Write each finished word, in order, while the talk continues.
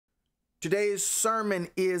Today's sermon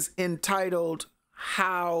is entitled,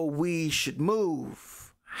 How We Should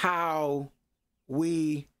Move. How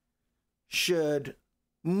we should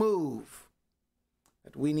move.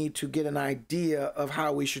 That we need to get an idea of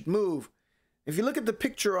how we should move. If you look at the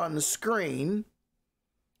picture on the screen,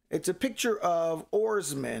 it's a picture of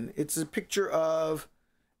oarsmen. It's a picture of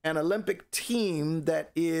an Olympic team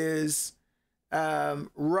that is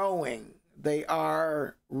rowing. They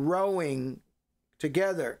are rowing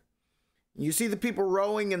together. You see the people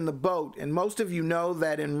rowing in the boat, and most of you know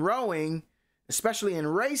that in rowing, especially in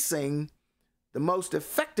racing, the most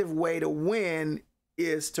effective way to win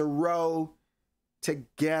is to row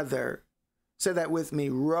together. Say that with me,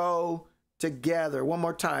 row together. One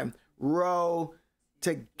more time, row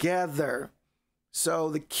together. So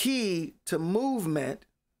the key to movement,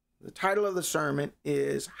 the title of the sermon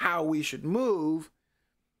is How We Should Move.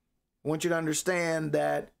 I want you to understand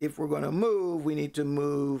that if we're going to move, we need to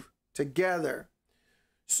move together.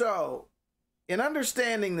 So, in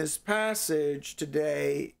understanding this passage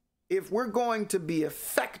today, if we're going to be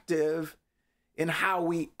effective in how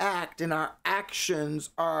we act, in our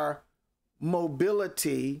actions, our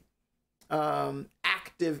mobility,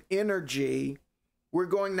 active energy, we're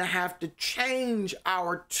going to have to change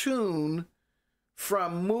our tune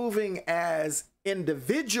from moving as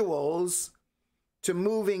individuals to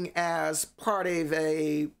moving as part of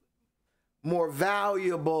a more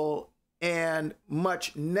valuable and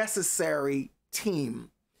much necessary team.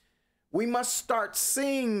 We must start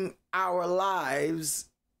seeing our lives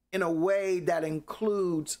in a way that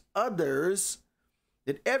includes others,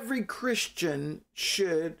 that every Christian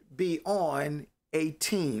should be on a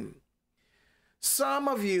team. Some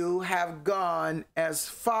of you have gone as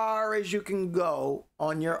far as you can go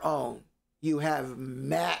on your own. You have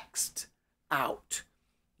maxed out.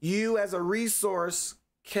 You as a resource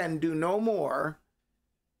can do no more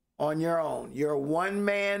on your own. Your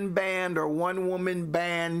one-man band or one-woman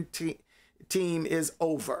band team is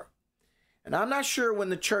over. And I'm not sure when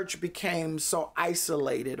the church became so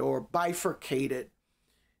isolated or bifurcated.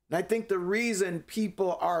 And I think the reason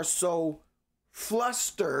people are so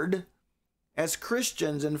flustered as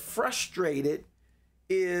Christians and frustrated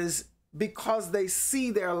is because they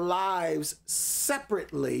see their lives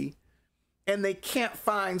separately and they can't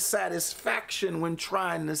find satisfaction when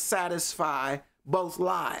trying to satisfy both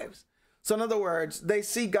lives. So in other words, they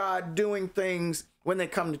see God doing things when they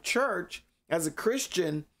come to church as a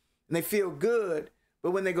Christian and they feel good,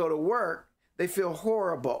 but when they go to work, they feel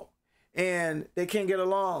horrible and they can't get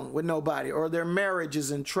along with nobody, or their marriage is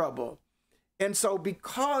in trouble. And so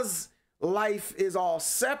because life is all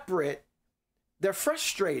separate, they're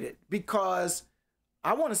frustrated because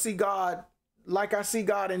I want to see God like I see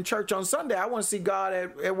God in church on Sunday. I want to see God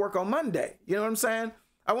at work on Monday. You know what I'm saying?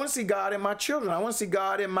 I want to see God in my children. I want to see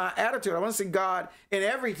God in my attitude. I want to see God in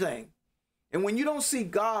everything. And when you don't see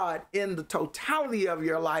God in the totality of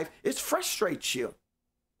your life, it frustrates you.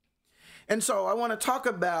 And so I want to talk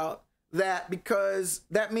about that because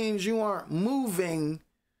that means you aren't moving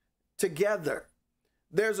together.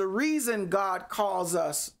 There's a reason God calls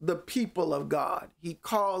us the people of God. He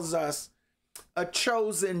calls us a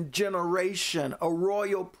chosen generation, a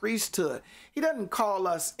royal priesthood. He doesn't call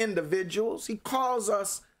us individuals. He calls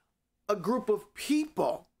us a group of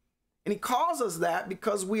people. And he calls us that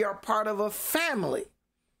because we are part of a family.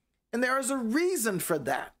 And there is a reason for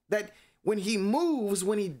that, that when he moves,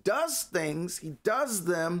 when he does things, he does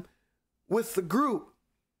them with the group.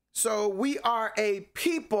 So we are a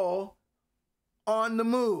people on the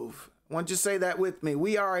move. I want you to say that with me.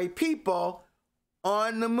 We are a people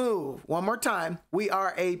on the move. One more time. We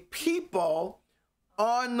are a people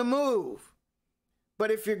on the move.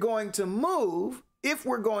 But if you're going to move, if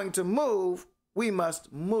we're going to move, we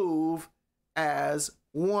must move as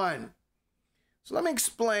one. So let me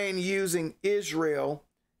explain using Israel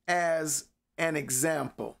as an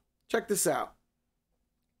example. Check this out.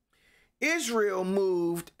 Israel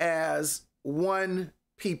moved as one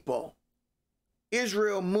people.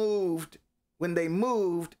 Israel moved when they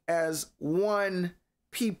moved as one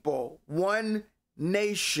people, one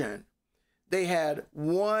nation. They had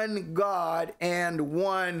one God and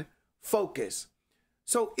one focus.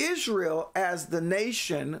 So Israel as the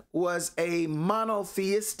nation was a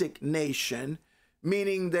monotheistic nation,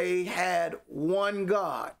 meaning they had one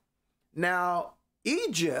God. Now,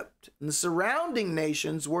 Egypt and the surrounding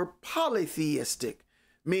nations were polytheistic,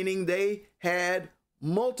 meaning they had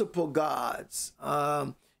multiple gods.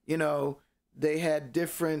 They had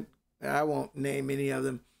different, I won't name any of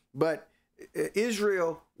them, but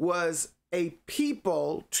Israel was a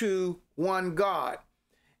people to one God.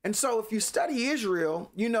 And so if you study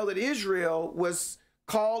Israel, you know that Israel was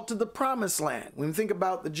called to the promised land. When we think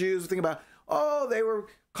about the Jews, we think about, oh, they were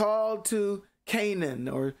called to Canaan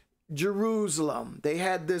or Jerusalem. They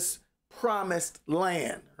had this promised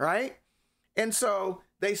land, right? And so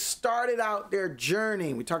they started out their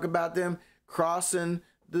journey. We talk about them crossing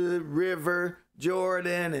the river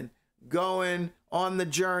Jordan and going on the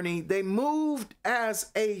journey. They moved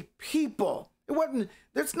as a people.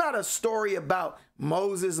 It's not a story about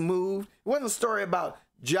Moses moved. It wasn't a story about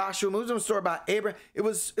Joshua moved. It was a story about Abraham. It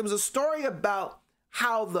was a story about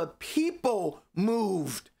how the people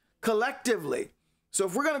moved collectively. So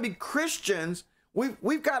if we're going to be Christians,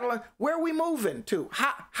 we've got to learn, where are we moving to?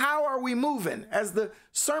 How are we moving? As the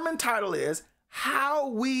sermon title is, how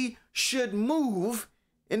we should move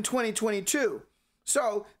in 2022.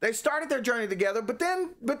 So they started their journey together, but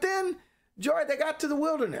then, Joy, they got to the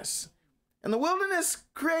wilderness. And the wilderness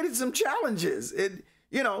created some challenges.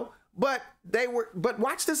 But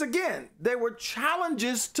watch this again. They were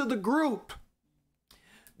challenges to the group.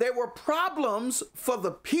 They were problems for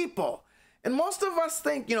the people. And most of us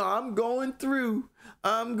think, I'm going through.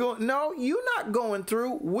 No, you're not going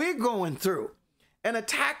through. We're going through. An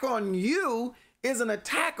attack on you is an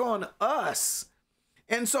attack on us.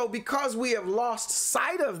 And so because we have lost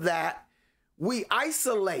sight of that, we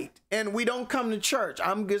isolate and we don't come to church.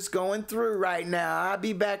 I'm just going through right now. I'll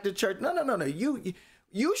be back to church. No.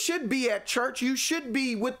 You should be at church. You should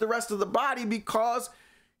be with the rest of the body because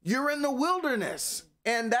you're in the wilderness.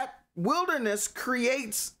 And that wilderness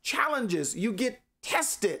creates challenges. You get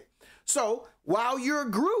tested. So while you're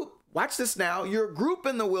a group, watch this now, you're a group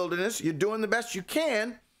in the wilderness, you're doing the best you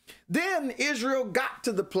can. Then Israel got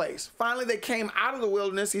to the place. Finally, they came out of the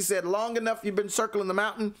wilderness. He said, long enough you've been circling the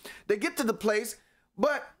mountain. They get to the place,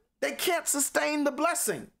 but they can't sustain the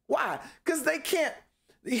blessing. Why? Because they can't.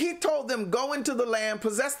 He told them, go into the land,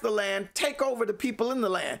 possess the land, take over the people in the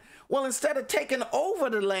land. Well, instead of taking over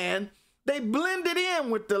the land, they blended in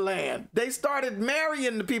with the land. They started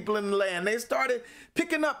marrying the people in the land. They started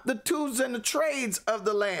picking up the tools and the trades of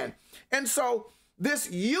the land. And so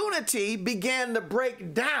this unity began to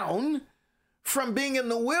break down from being in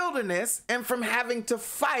the wilderness and from having to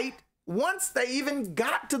fight once they even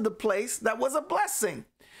got to the place that was a blessing.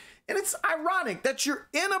 And it's ironic that you're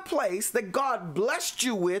in a place that God blessed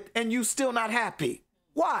you with and you still not happy.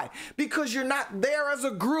 Why? Because you're not there as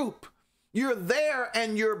a group. You're there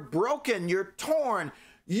and you're broken, you're torn,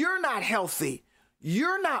 you're not healthy,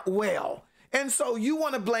 you're not well. And so you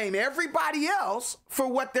want to blame everybody else for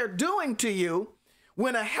what they're doing to you,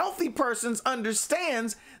 when a healthy person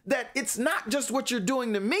understands that it's not just what you're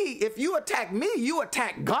doing to me. If you attack me, you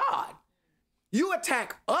attack God. You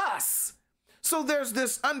attack us. So there's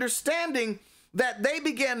this understanding that they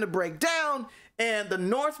began to break down and the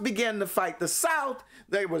North began to fight the South.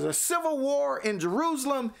 There was a civil war in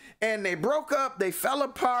Jerusalem and they broke up, they fell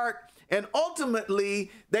apart. And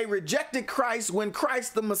ultimately, they rejected Christ when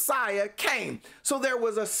Christ, the Messiah, came. So there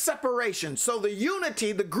was a separation. So the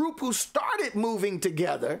unity, the group who started moving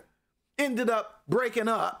together, ended up breaking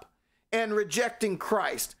up and rejecting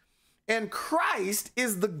Christ. And Christ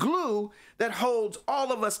is the glue that holds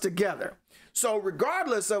all of us together. So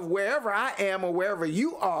regardless of wherever I am or wherever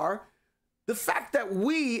you are, the fact that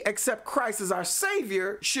we accept Christ as our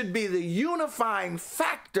Savior should be the unifying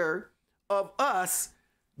factor of us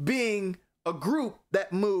being a group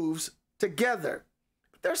that moves together.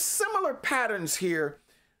 There's similar patterns here.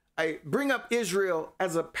 I bring up Israel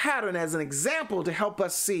as a pattern, as an example to help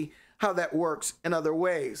us see how that works in other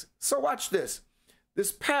ways. So watch this.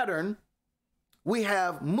 This pattern, we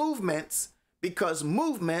have movements because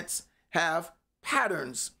movements have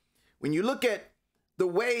patterns. When you look at the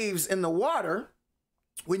waves in the water,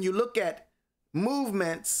 when you look at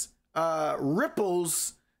movements,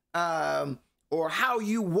 ripples, or how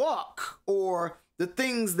you walk, or the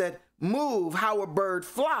things that move, how a bird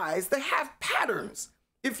flies, they have patterns.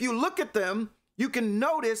 If you look at them, you can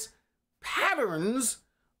notice patterns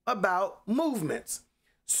about movements.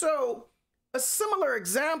 So a similar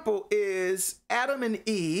example is Adam and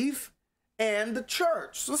Eve and the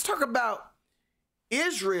church. So let's talk about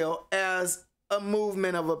Israel as a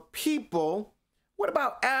movement of a people. What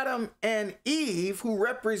about Adam and Eve, who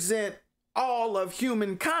represent all of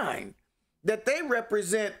humankind? That they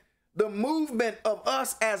represent the movement of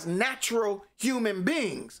us as natural human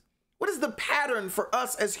beings. What is the pattern for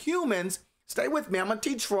us as humans? Stay with me. I'm going to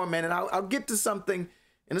teach for a minute. I'll get to something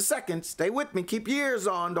in a second. Stay with me. Keep your ears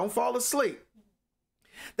on. Don't fall asleep.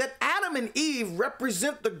 That Adam and Eve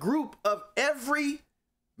represent the group of every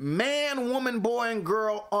man, woman, boy, and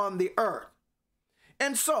girl on the earth.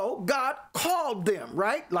 And so God called them,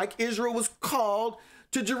 right? Like Israel was called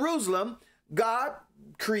to Jerusalem. God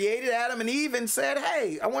created Adam and Eve and said,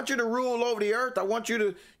 hey, I want you to rule over the earth. I want you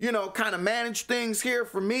to, kind of manage things here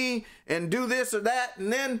for me and do this or that.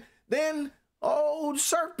 And then old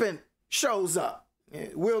serpent shows up,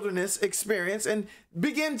 wilderness experience, and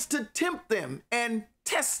begins to tempt them and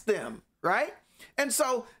test them, right? And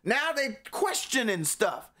so now they questioning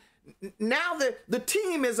stuff. Now the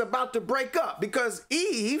team is about to break up because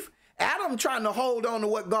Adam trying to hold on to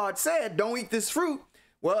what God said, don't eat this fruit.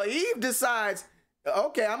 Well, Eve decides,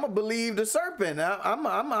 okay, I'm going to believe the serpent. I'm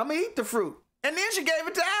going to eat the fruit. And then she gave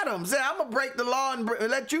it to Adam. Said, I'm going to break the law and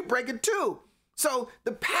let you break it too. So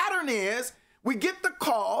the pattern is we get the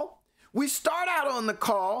call, we start out on the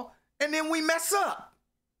call, and then we mess up.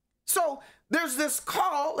 So there's this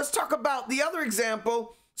call. Let's talk about the other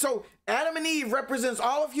example. So Adam and Eve represents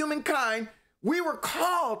all of humankind. We were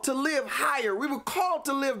called to live higher. We were called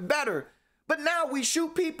to live better. But now we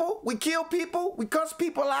shoot people, we kill people, we cuss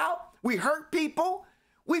people out, we hurt people.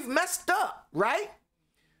 We've messed up, right?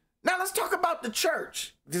 Now let's talk about the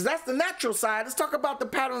church, because that's the natural side. Let's talk about the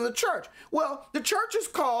pattern of the church. Well, the church is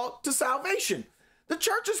called to salvation. The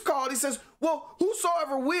church is called, he says, well,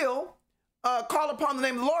 whosoever will call upon the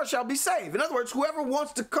name of the Lord shall be saved. In other words, whoever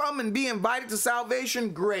wants to come and be invited to salvation,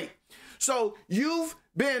 great. So you've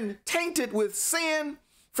been tainted with sin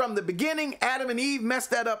from the beginning. Adam and Eve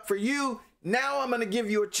messed that up for you. Now I'm going to give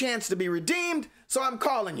you a chance to be redeemed. So I'm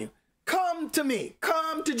calling you. Come to me.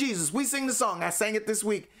 Come to Jesus. We sing the song. I sang it this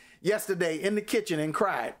week, yesterday in the kitchen and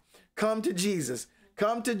cried. Come to Jesus.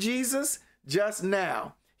 Come to Jesus just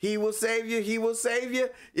now. He will save you. He will save you.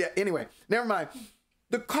 Yeah, anyway, never mind.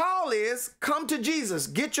 The call is come to Jesus.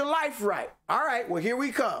 Get your life right. All right, well, here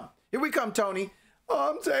we come. Here we come, Tony. Oh,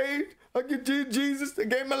 I'm saved. I get Jesus. I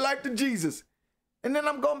gave my life to Jesus. And then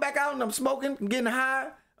I'm going back out and I'm smoking, I'm getting high.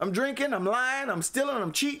 I'm drinking, I'm lying, I'm stealing,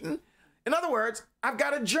 I'm cheating. In other words, I've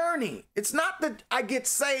got a journey. It's not that I get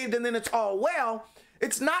saved and then it's all well.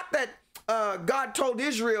 It's not that God told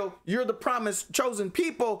Israel, you're the promised chosen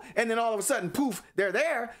people, and then all of a sudden, poof, they're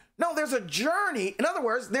there. No, there's a journey. In other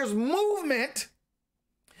words, there's movement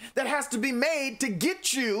that has to be made to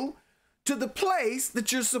get you to the place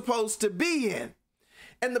that you're supposed to be in.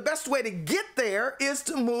 And the best way to get there is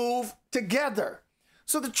to move together.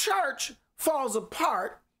 So the church falls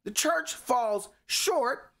apart. The church falls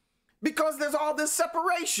short because there's all this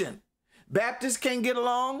separation. Baptists can't get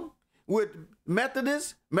along with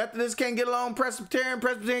Methodists. Methodists can't get along with Presbyterian.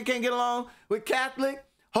 Presbyterian can't get along with Catholic.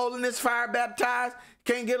 Holiness Fire Baptized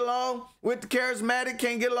can't get along with the Charismatic.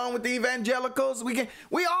 Can't get along with the Evangelicals. We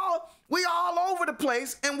all over the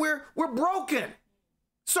place, and we're broken.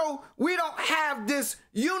 So we don't have this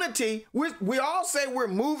unity. We all say we're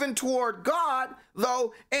moving toward God,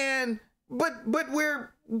 though, but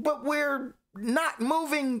we're not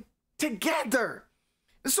moving together.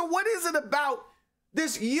 So what is it about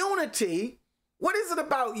this unity? What is it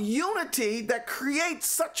about unity that creates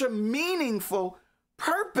such a meaningful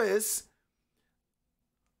purpose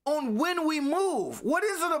on when we move? What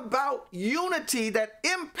is it about unity that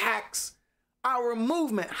impacts our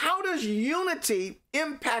movement? How does unity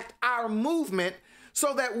impact our movement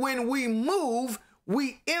so that when we move,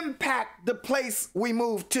 we impact the place we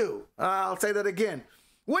move to? I'll say that again.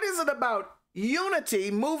 What is it about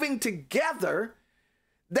unity, moving together,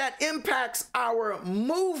 that impacts our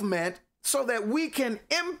movement so that we can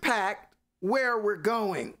impact where we're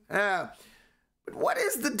going? But what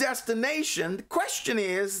is the destination? The question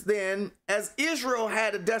is then, as Israel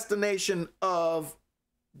had a destination of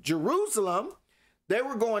Jerusalem, they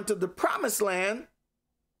were going to the promised land.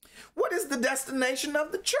 What is the destination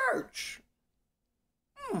of the church?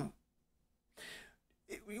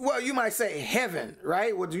 Well, you might say heaven,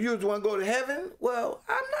 right? Well, do you want to go to heaven? Well,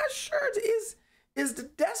 I'm not sure. Is the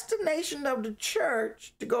destination of the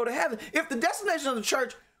church to go to heaven? If the destination of the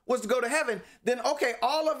church was to go to heaven, then okay,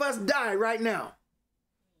 all of us die right now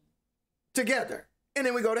together, and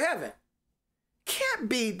then we go to heaven. Can't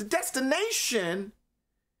be. The destination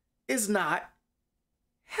is not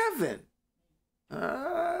heaven.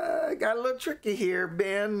 Got a little tricky here,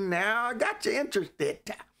 Ben. Now I got you interested.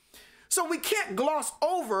 So we can't gloss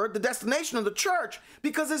over the destination of the church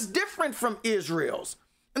because it's different from Israel's.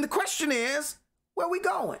 And the question is, where are we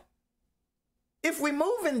going? If we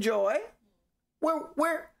move in joy,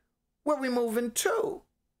 where are we moving to?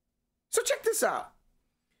 So check this out.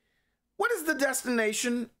 What is the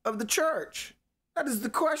destination of the church? That is the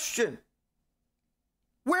question.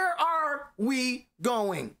 Where are we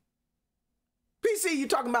going? PC, you're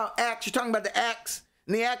talking about Acts. You're talking about the Acts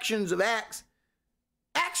and the actions of Acts.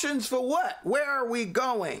 Actions for what? Where are we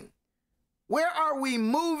going? Where are we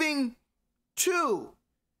moving to?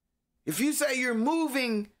 If you say you're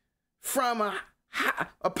moving from a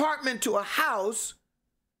apartment to a house,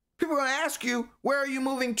 people are going to ask you, where are you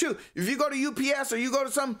moving to? If you go to UPS or you go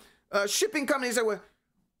to some shipping company and say, well,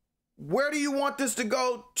 where do you want this to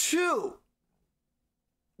go to?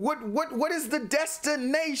 What is the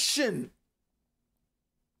destination?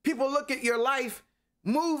 People look at your life.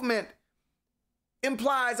 Movement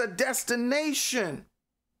implies a destination.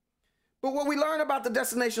 But what we learn about the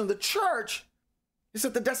destination of the church is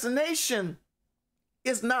that the destination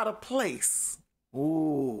is not a place.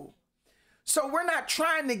 Ooh. So we're not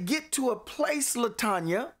trying to get to a place,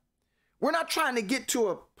 LaTanya. We're not trying to get to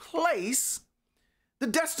a place. The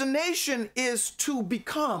destination is to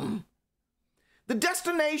become. The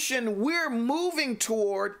destination we're moving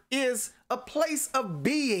toward is a place of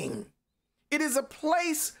being. It is a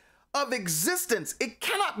place of existence. It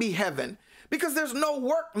cannot be heaven because there's no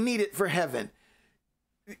work needed for heaven.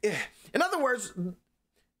 In other words,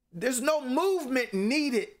 there's no movement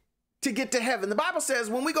needed to get to heaven. The Bible says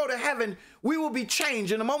when we go to heaven, we will be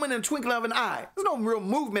changed in a moment, in a twinkling of an eye. There's no real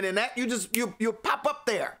movement in that. You pop up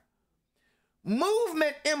there.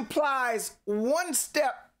 Movement implies one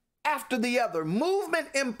step after the other. Movement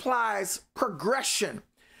implies progression.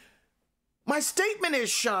 My statement is,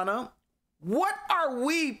 Shauna, what are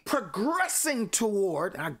we progressing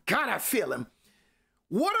toward? I gotta feel him.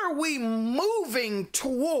 What are we moving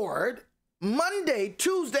toward Monday,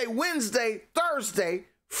 Tuesday, Wednesday, Thursday,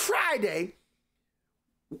 Friday?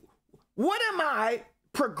 What am I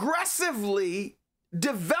progressively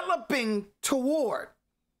developing toward?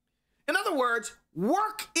 In other words,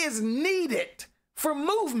 work is needed for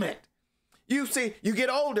movement. You see, you get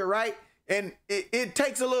older, right? And it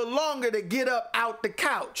takes a little longer to get up out the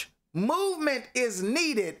couch. Movement is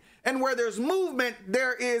needed. And where there's movement,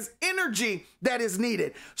 there is energy that is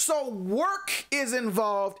needed. So work is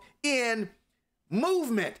involved in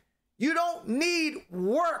movement. You don't need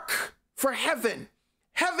work for heaven.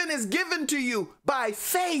 Heaven is given to you by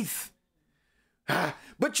faith.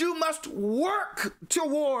 But you must work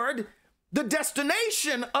toward the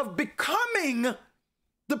destination of becoming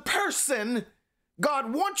the person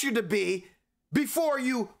God wants you to be before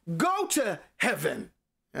you go to heaven.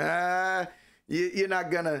 You're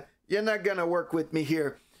not gonna work with me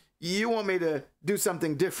here. You want me to do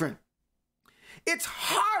something different. It's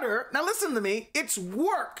harder. Now listen to me. It's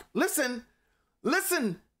work. Listen,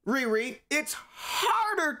 Riri. It's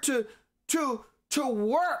harder to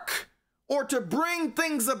work or to bring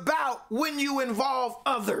things about when you involve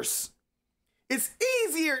others. It's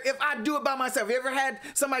easier if I do it by myself. You ever had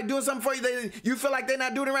somebody doing something for you, you feel like they're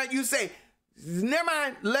not doing it right? You say, never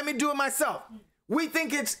mind, let me do it myself. We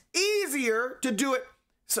think it's easier to do it.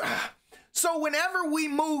 So whenever we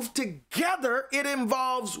move together, it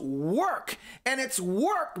involves work. And it's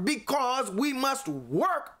work because we must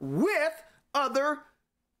work with other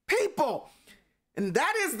people. And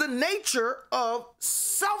that is the nature of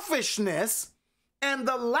selfishness and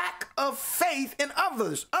the lack of faith in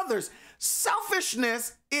others.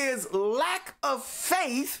 Selfishness is lack of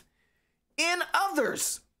faith in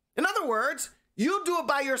others. In other words, you do it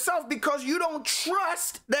by yourself because you don't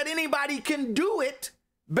trust that anybody can do it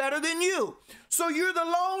better than you. So you're the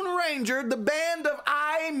Lone Ranger, the band of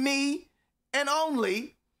I, me, and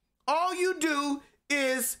only. All you do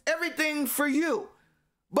is everything for you.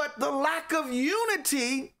 But the lack of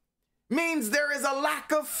unity means there is a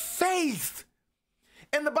lack of faith.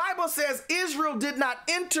 And the Bible says Israel did not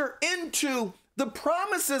enter into the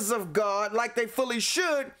promises of God like they fully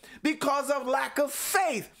should because of lack of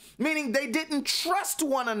faith, meaning they didn't trust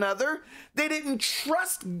one another. They didn't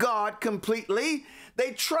trust God completely.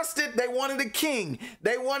 They wanted a king.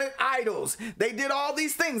 They wanted idols. They did all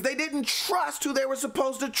these things. They didn't trust who they were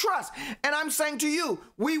supposed to trust. And I'm saying to you,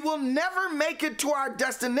 we will never make it to our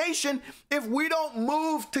destination if we don't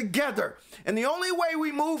move together. And the only way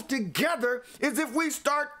we move together is if we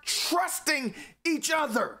start trusting each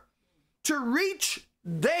other. To reach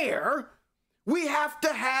there, we have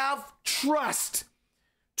to have trust.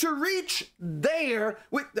 To reach there,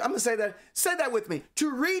 I'm going to say that with me.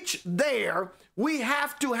 To reach there, we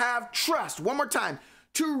have to have trust. One more time.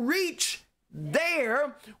 To reach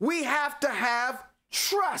there, we have to have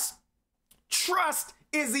trust. Trust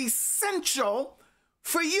is essential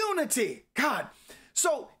for unity. God.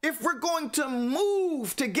 So if we're going to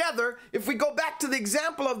move together, if we go back to the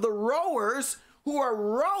example of the rowers who are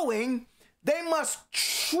rowing, they must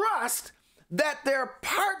trust that their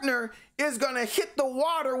partner is going to hit the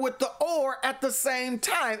water with the oar at the same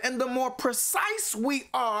time. And the more precise we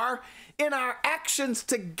are in our actions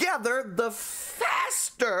together, the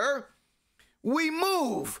faster we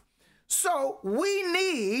move. So we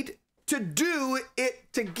need to do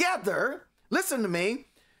it together. Listen to me.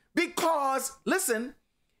 Because, listen,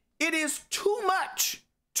 it is too much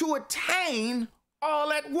to attain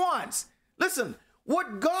all at once. Listen,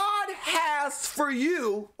 what God has for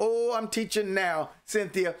you, oh, I'm teaching now,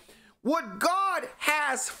 Cynthia. What God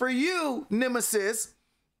has for you, Nemesis,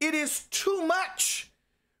 it is too much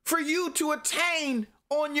for you to attain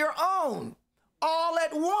on your own, all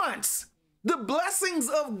at once. The blessings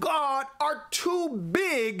of God are too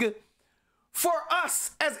big for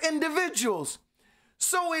us as individuals.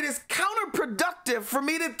 So it is counterproductive for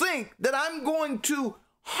me to think that I'm going to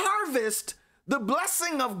harvest the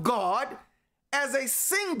blessing of God as a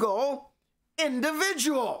single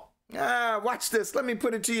individual. Watch this. Let me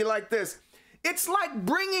put it to you like this. It's like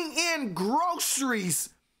bringing in groceries.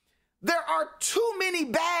 There are too many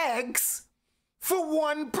bags for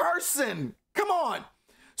one person. Come on.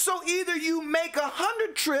 So either you make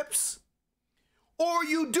 100 trips or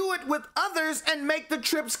you do it with others and make the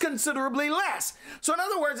trips considerably less. So in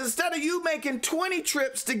other words, instead of you making 20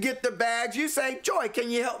 trips to get the bags, you say, Joy, can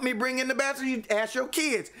you help me bring in the bags? Or you ask your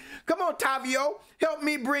kids, come on, Tavio, help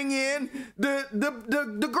me bring in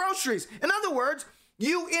the groceries. In other words,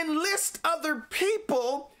 you enlist other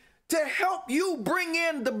people to help you bring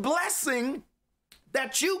in the blessing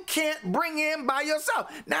that you can't bring in by yourself.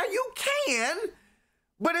 Now you can,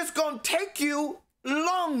 but it's going to take you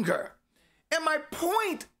longer. And my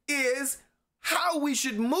point is how we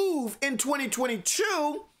should move in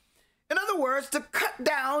 2022. In other words, to cut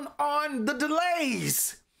down on the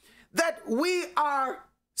delays, that we are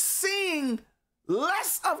seeing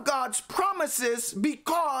less of God's promises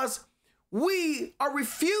because we are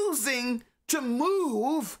refusing to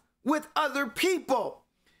move with other people.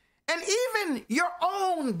 And even your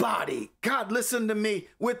own body, God, listen to me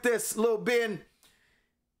with this, little Ben.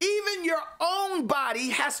 Even your own body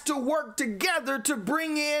has to work together to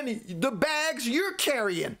bring in the bags you're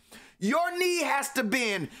carrying. Your knee has to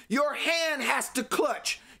bend. Your hand has to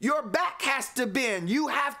clutch. Your back has to bend. You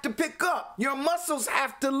have to pick up. Your muscles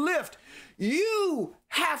have to lift. You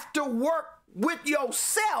have to work with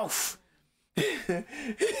yourself. Your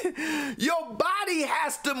body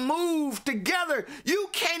has to move together. You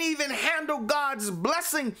can't even handle God's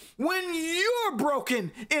blessing when you're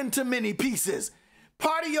broken into many pieces.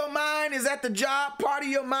 Part of your mind is at the job, part of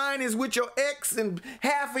your mind is with your ex, and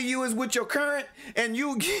half of you is with your current, and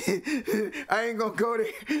you, I ain't gonna go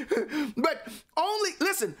there. But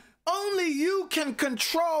only you can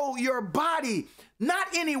control your body, not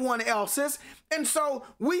anyone else's. And so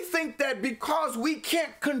we think that because we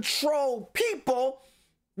can't control people,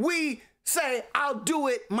 we say, I'll do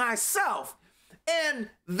it myself. And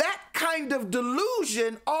that kind of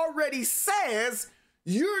delusion already says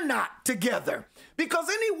you're not together. Because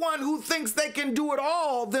anyone who thinks they can do it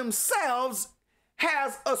all themselves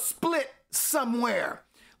has a split somewhere.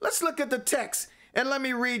 Let's look at the text and let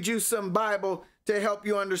me read you some Bible to help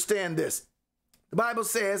you understand this. The Bible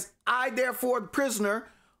says, I therefore, the prisoner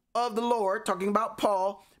of the Lord, talking about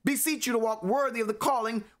Paul, beseech you to walk worthy of the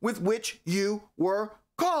calling with which you were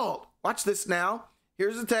called. Watch this now.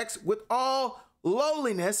 Here's the text. With all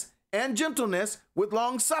lowliness and gentleness, with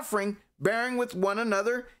long suffering, bearing with one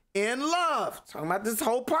another in love. Talking about this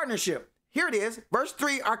whole partnership. Here it is, verse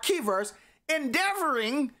 3, our key verse,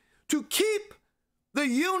 endeavoring to keep the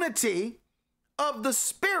unity of the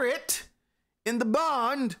Spirit in the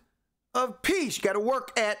bond of peace. You got to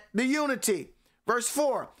work at the unity. Verse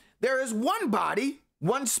 4, there is one body,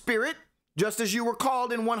 one Spirit, just as you were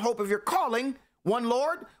called in one hope of your calling, one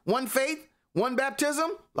Lord, one faith, one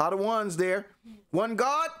baptism, a lot of ones there, one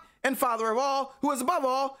God and Father of all, who is above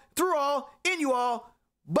all, through all, in you all.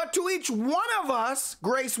 But to each one of us,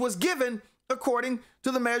 grace was given according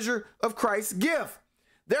to the measure of Christ's gift.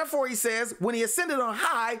 Therefore, he says, when he ascended on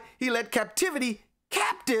high, he led captivity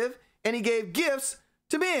captive, and he gave gifts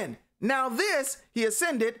to men. Now this, he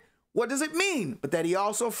ascended, what does it mean? But that he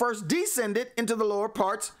also first descended into the lower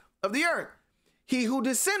parts of the earth. He who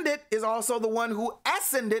descended is also the one who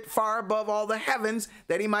ascended far above all the heavens,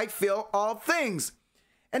 that he might fill all things.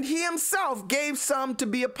 And he himself gave some to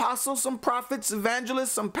be apostles, some prophets,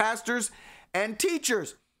 evangelists, some pastors, and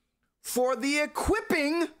teachers, for the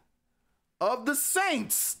equipping of the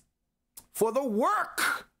saints, for the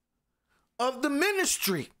work of the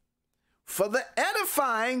ministry, for the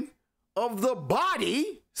edifying of the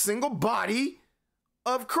body, single body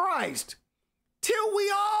of Christ, till we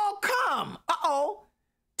all come,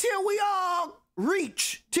 till we all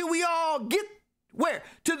reach, till we all get where?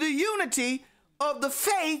 To the unity of the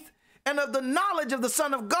faith and of the knowledge of the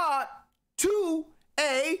Son of God, to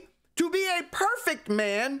be a perfect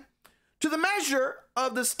man, to the measure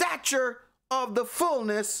of the stature of the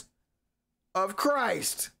fullness of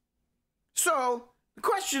Christ. So The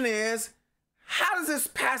question is, how does this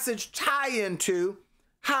passage tie into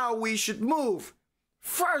how we should move?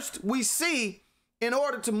 First, we see in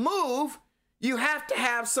order to move, you have to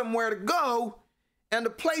have somewhere to go, and the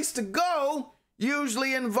place to go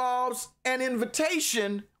usually involves an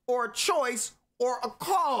invitation or a choice or a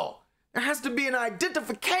call. There has to be an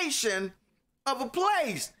identification of a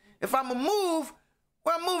place. If I'm gonna move,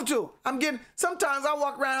 where I move to? Sometimes I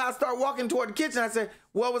walk around, I start walking toward the kitchen, I say,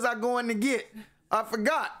 what was I going to get? I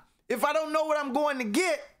forgot. If I don't know what I'm going to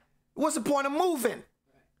get, what's the point of moving?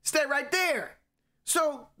 Stay right there.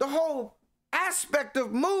 So the whole aspect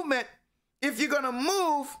of movement, if you're gonna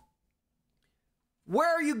move, where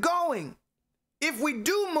are you going? If we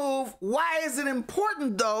do move, why is it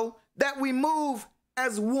important though that we move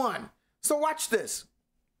as one? So watch this.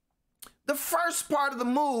 The first part of the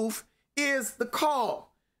move is the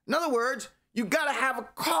call. In other words, you gotta have a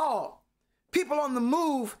call. People on the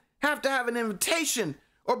move have to have an invitation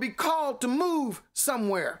or be called to move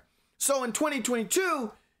somewhere. So in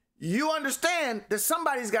 2022, you understand that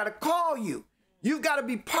somebody's gotta call you. You've gotta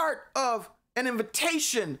be part of an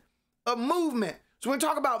invitation of movement. So when we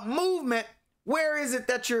talk about movement, where is it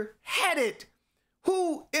that you're headed?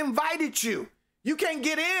 Who invited you? You can't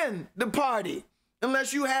get in the party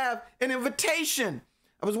unless you have an invitation.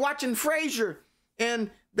 I was watching Frasier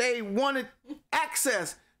and they wanted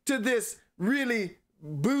access to this really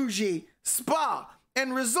bougie spa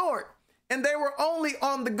and resort, and they were only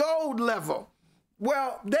on the gold level.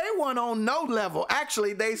 Well, they weren't on no level.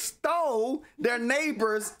 Actually, they stole their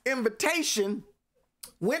neighbor's invitation,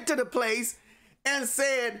 went to the place and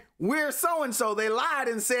said, we're so-and-so. They lied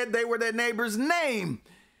and said they were their neighbor's name.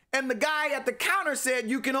 And the guy at the counter said,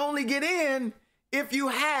 you can only get in if you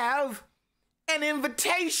have an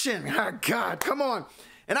invitation. Oh, God, come on.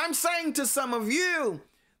 And I'm saying to some of you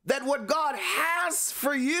that what God has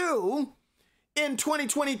for you in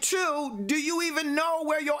 2022, do you even know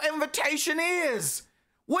where your invitation is?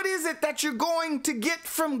 What is it that you're going to get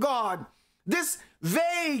from God? This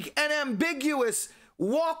vague and ambiguous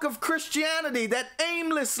walk of Christianity that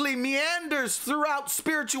aimlessly meanders throughout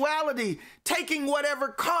spirituality, taking whatever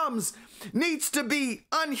comes, needs to be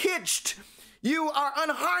unhitched. You are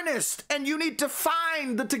unharnessed, and you need to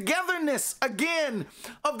find the togetherness again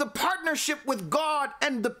of the partnership with God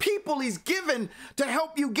and the people he's given to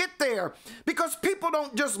help you get there. Because people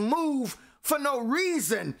don't just move for no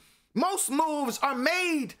reason. Most moves are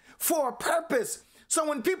made for a purpose. So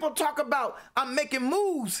when people talk about, I'm making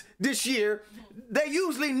moves this year, they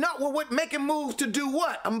usually know, well, what making moves to do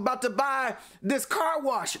what? I'm about to buy this car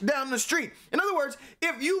wash down the street. In other words,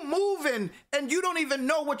 if you moving and you don't even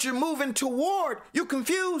know what you're moving toward, you're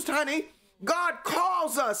confused, honey. God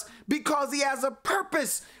calls us because he has a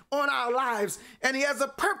purpose on our lives, and he has a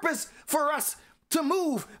purpose for us to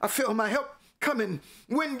move. I feel my help coming.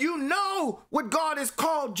 When you know what God has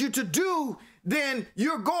called you to do, then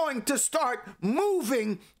you're going to start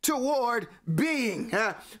moving toward being.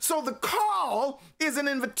 So the call is an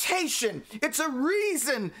invitation. It's a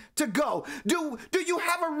reason to go. Do you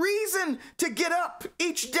have a reason to get up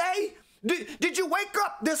each day? Did you wake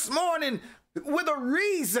up this morning with a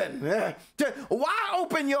reason? Why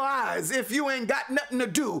open your eyes if you ain't got nothing to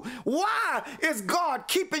do? Why is God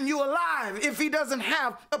keeping you alive if he doesn't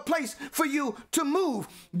have a place for you to move?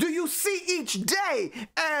 Do you see each day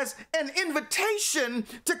as an invitation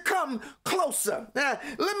to come closer?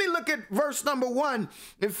 Let me look at verse number 1.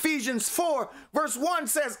 Ephesians 4 verse 1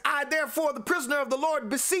 says, I therefore, the prisoner of the Lord,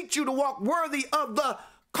 beseech you to walk worthy of the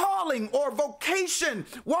calling or vocation.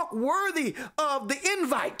 Walk worthy of the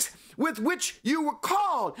invite with which you were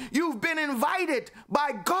called. You've been invited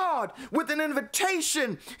by God with an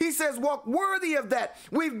invitation. He says, walk worthy of that.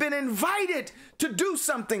 We've been invited to do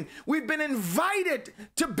something. We've been invited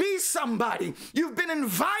to be somebody. You've been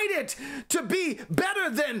invited to be better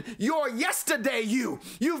than your yesterday you.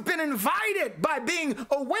 You've been invited by being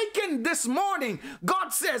awakened this morning. God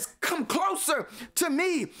says, come closer to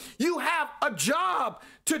me. You have a job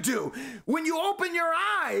to do. When you open your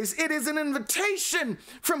eyes, it is an invitation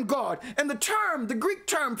from God. And the Greek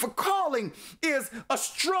term for calling is a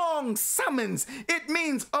strong summons. It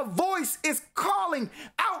means a voice is calling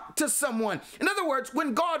out to someone. In other words,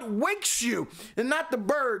 when God wakes you, and not the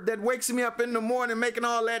bird that wakes me up in the morning making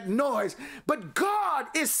all that noise, but God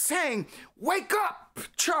is saying, wake up,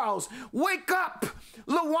 Charles. Wake up,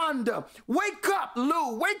 LaWanda. Wake up,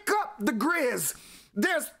 Lou. Wake up, the Grizz.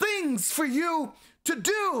 There's things for you to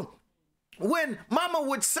do. When mama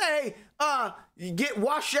would say,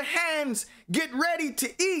 wash your hands, get ready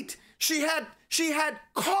to eat, she had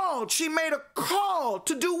called, she made a call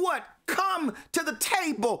to do what? come to the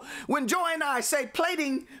table. When Joy and I say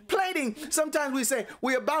plating, sometimes we say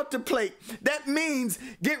we're about to plate. That means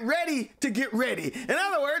get ready to get ready. In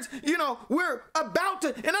other words, we're about to,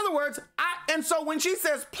 in other words, and so when she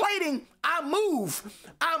says plating, I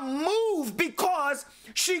move because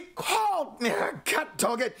she called me. God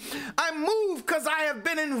dog it. I move because I have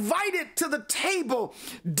been invited to the table.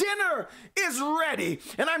 Dinner is ready.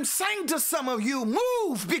 And I'm saying to some of you,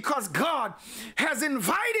 move because God has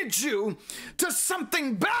invited you to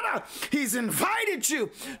something better. He's invited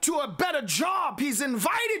you to a better job. He's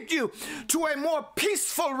invited you to a more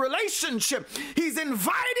peaceful relationship. He's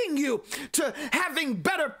inviting you to having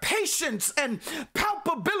better patience and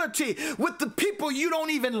palpability with the people you don't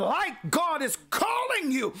even like. God is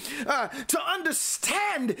calling you to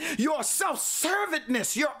understand your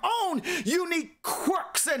self-servedness, your own unique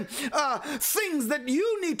quirks and things that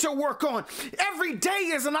you need to work on. Every day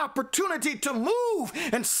is an opportunity to move,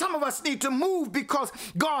 and some of us need to move because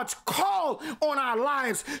God's call on our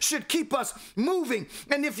lives should keep us moving.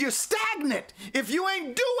 And if you're stagnant, if you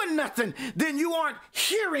ain't doing nothing, then you aren't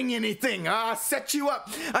hearing anything. I set you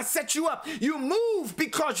up. You move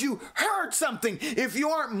because you heard something. If you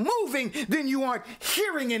aren't moving, then you aren't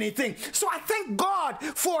hearing anything. So I thank God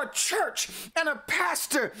for a church and a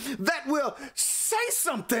pastor that will say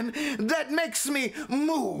something that makes me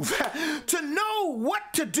move. To know what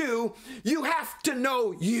to do, you have to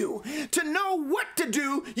know you. To know what to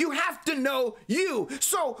do, you have to know you.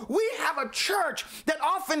 So we have a church that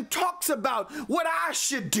often talks about what I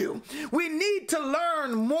should do. We need to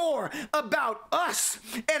learn more about us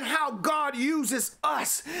and how God uses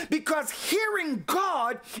us, because hearing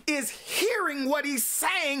God is hearing what he's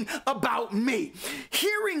saying about me.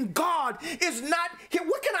 Hearing God is not,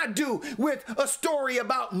 what can I do with a story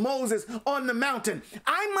about Moses on the mountain?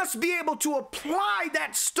 I must be able to apply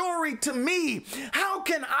that story to me. How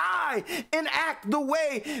can I enact the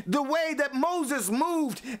way that Moses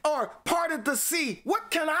moved or parted the sea?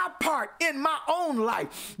 What can I part in my own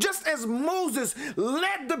life? Just as Moses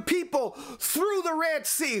led the people through the Red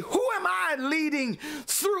Sea, who am I leading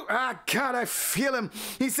through? God, I feel him.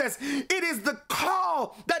 He says, it is the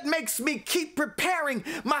call that makes me keep preparing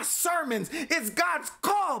my sermons. It's God's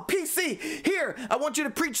call. PC, here, I want you to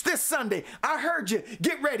preach this Sunday. I heard you.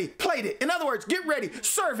 Get ready. Plate it. In other words, get ready.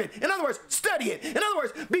 Serve it. In other words, study it. In other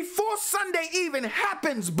words, before Sunday even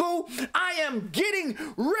happens, boo, I am getting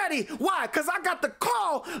ready. Why? Because I got the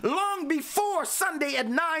call long before Sunday at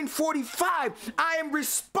 9:45. I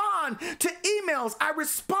respond to emails. I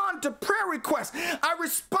respond to prayer requests. I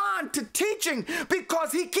respond to teaching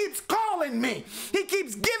because he keeps calling me. He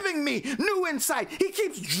keeps giving me new insight. He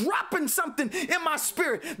keeps dropping something in my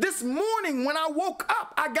spirit. This morning when I woke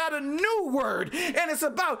up, I got a new word, and it's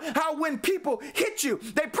about how when people hit you,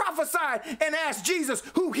 they prophesied and asked Jesus,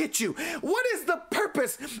 who hit you? What is the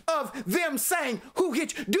purpose of them saying, who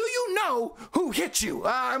hit you? Do you know who hit you?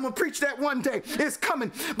 I'm going to preach that one day. It's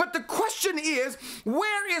coming. But the question is,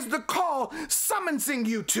 where is the call summoning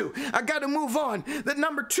you to? I got to move on. The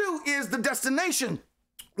number 2 is the destination.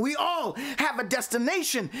 We all have a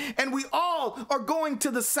destination, and we all are going to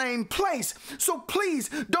the same place. So please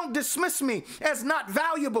don't dismiss me as not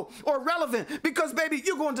valuable or relevant, because baby,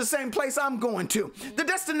 you're going to the same place I'm going to. The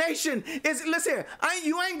destination is, listen here,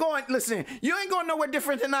 you ain't going nowhere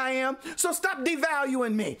different than I am. So stop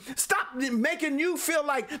devaluing me. Stop making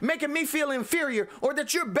me feel inferior or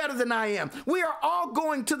that you're better than I am. We are all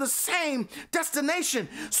going to the same destination.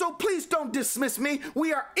 So please don't dismiss me.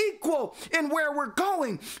 We are equal in where we're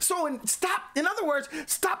going. So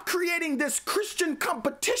stop creating this Christian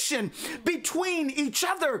competition between each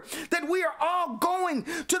other, that we are all going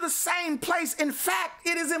to the same place. In fact,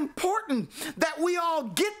 it is important that we all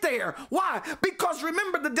get there. Why? Because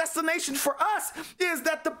remember, the destination for us is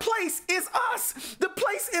that the place is us. The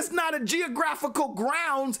place is not a geographical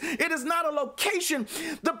grounds. It is not a location.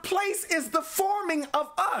 The place is the forming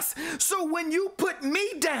of us. So when you put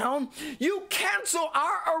me down, you cancel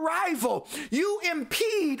our arrival. You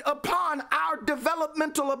impede upon our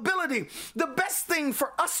developmental ability. The best thing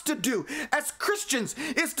for us to do as Christians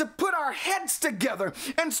is to put our heads together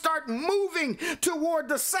and start moving toward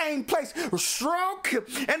the same place. Stroke,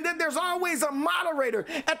 and then there's always a moderator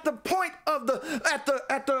at the point of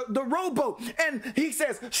the rowboat, and he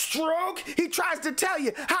says stroke. He tries to tell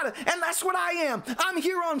you how to, and that's what I am. I'm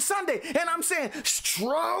here on Sunday, and I'm saying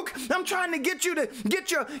stroke. I'm trying to get you to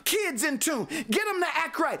get your kids in tune, get them to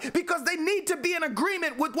act right, because they need to be in agreement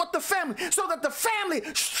with what the family, so that the family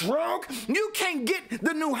stroke. You can't get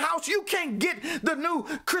the new house, you can't get the new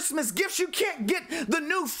Christmas gifts, you can't get the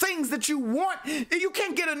new things that you want, you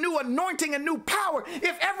can't get a new anointing, a new power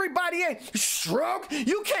if everybody ain't stroke.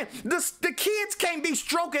 You can't, the kids can't be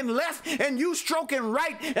stroking left and you stroking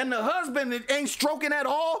right, and the husband ain't stroking at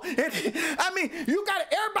all. I mean, you got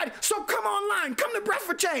everybody. So come online, come to Breath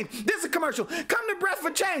for Change. This is a commercial. Come to Breath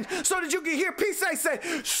for Change so that you can hear PSA say,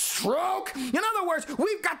 stroke. In other words,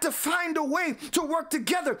 we've got to find a way to work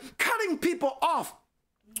together, cutting people off.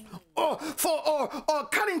 Or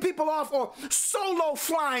cutting people off or solo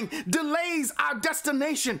flying delays our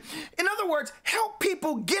destination. In other words, help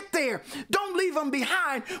people get there. Don't leave them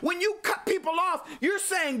behind. When you cut people off, you're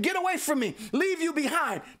saying, get away from me, leave you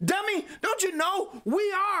behind. Dummy, don't you know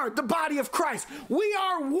we are the body of Christ? We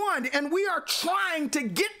are one, and we are trying to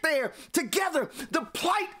get there together. The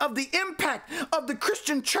plight of the impact of the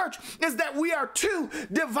Christian church is that we are too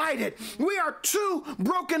divided. We are too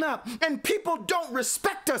broken up, and people don't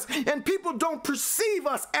respect us, and people don't perceive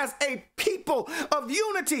us as a people of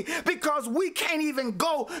unity because we can't even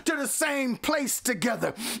go to the same place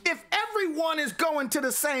together. If everyone is going to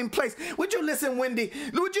the same place, would you listen, Wendy?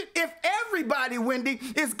 If everybody, Wendy,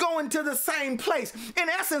 is going to the same place, in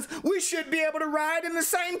essence, we should be able to ride in the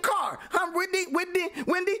same car. Huh, Wendy?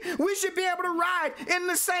 We should be able to ride in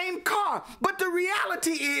the same car. But the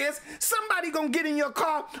reality is, somebody gonna get in your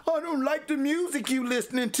car, oh, I don't like the music you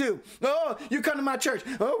listening to. Oh, you come to my church.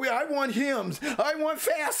 Oh, I want hymns. I want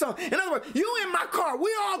fast songs. In other words, you in my car,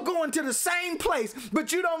 we all going to the same place,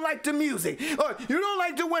 but you don't like the music, or you don't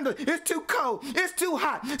like the window. It's too cold. It's too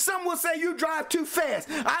hot. Some will say you drive too fast.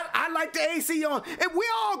 I like the AC on. And we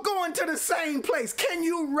all going to the same place. Can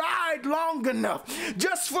you ride long enough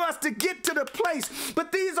just for us to get to the place?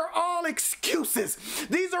 But these are all excuses.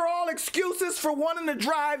 These are all excuses for wanting to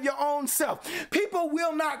drive your own self. People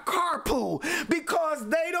will not carpool because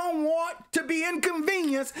they don't want to be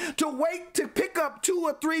inconvenienced to wait to pick up 2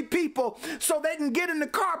 or 3 people so they can get in the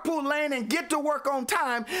carpool lane and get to work on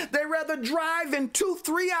time. They rather drive in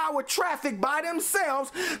 2-3 hour traffic by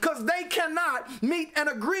themselves because they cannot meet an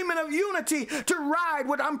agreement of unity to ride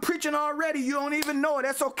what I'm preaching already. You don't even know it.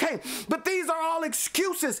 That's okay. But these are all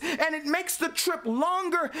excuses, and it makes the trip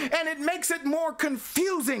longer and it makes it more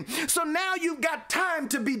confusing. So now you've got time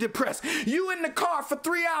to be depressed. You in the car for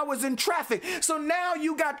 3 hours in traffic. So now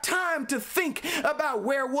you got time to think about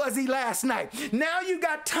where was he last night. Now you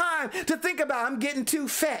got time to think about I'm getting too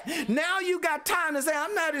fat. Now you got time to say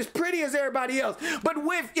I'm not as pretty as everybody else. But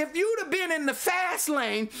if you'd have been in the fast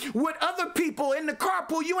lane with other people in the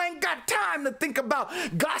carpool, you ain't got time to think about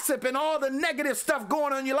gossip and all the negative stuff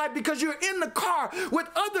going on in your life because you're in the car with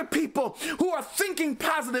other people who are thinking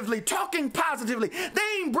positively, talking positively. They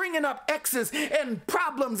ain't bringing up exes and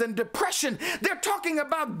problems and depression. They're talking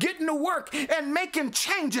about getting to work and making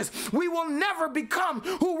changes. We will never become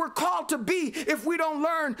who we're called to be if we don't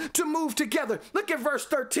learn to move together. Look at verse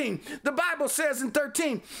 13. The Bible says in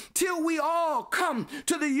 13, till we all come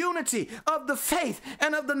to the unity of the faith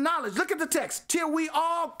and of the knowledge. Look at the text. Till we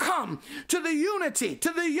all come to the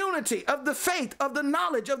unity of the faith, of the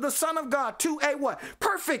knowledge of the Son of God, to a what?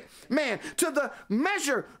 Perfect man, to the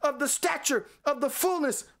measure of the stature of the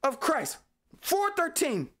fullness of Christ.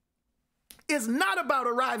 4:13 is not about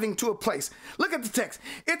arriving to a place. Look at the text.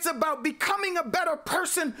 It's about becoming a better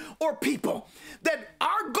person or people. That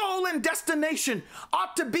our goal and destination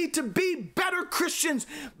ought to be better Christians,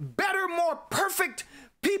 better, more perfect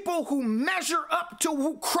people who measure up to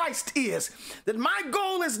who Christ is. That my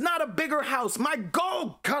goal is not a bigger house. My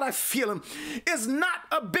goal, God, I feel him, is not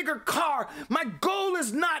a bigger car. My goal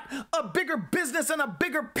is not a bigger business and a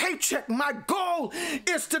bigger paycheck. My goal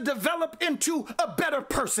is to develop into a better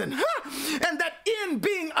person. And that in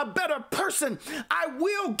being a better person, I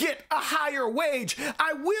will get a higher wage.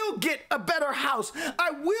 I will get a better house.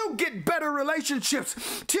 I will get better relationships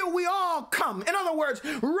till we all come. In other words,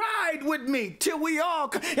 ride with me till we all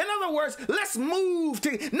come. In other words, let's move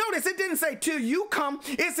to, notice it didn't say till you come,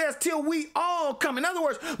 it says till we all come. In other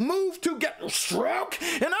words, move to get stroke.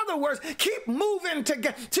 In other words, keep moving to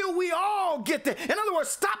get till we all get there. In other words,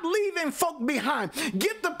 stop leaving folk behind.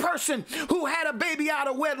 Get the person who had a baby out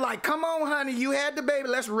of wedlock. Come on, honey, you had the baby.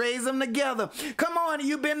 Let's raise them together. Come on,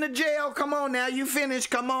 you been to jail. Come on, now you finished.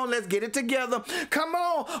 Come on, let's get it together. Come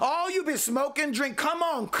on, all you been smoking, drink. Come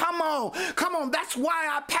on, come on, come on. That's why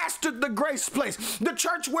I pastored the Grace Place, the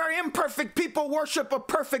church where imperfect people worship a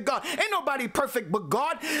perfect God. Ain't nobody perfect but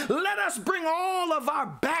God. Let us bring all of our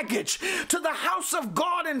baggage to the house of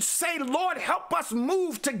God and say, Lord, help us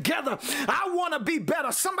move together. I want to be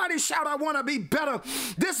better. Somebody shout, I want to be better.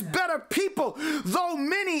 This better people, though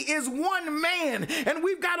many, is one man. And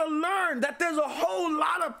we've got to learn that there's a whole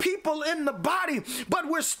lot of people in the body, but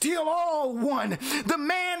we're still all one. The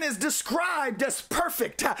man is described as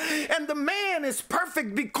perfect, and the man is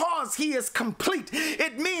perfect because he is complete.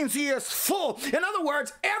 It means he is full. In other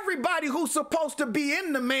words, everybody who's supposed to be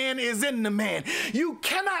in the man is in the man. You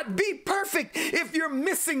cannot be perfect if you're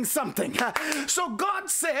missing something. So God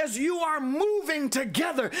says you are moving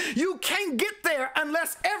together. You can't get there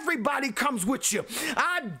unless everybody comes with you.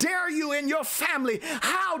 I dare you in your family.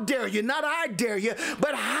 How dare you? Not I dare you,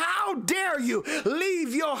 but how dare you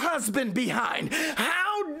leave your husband behind?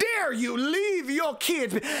 How dare you leave your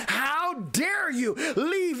kids? How dare you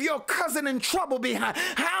leave your cousin in trouble behind?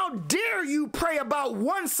 How dare you pray about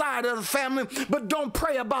one side of the family but don't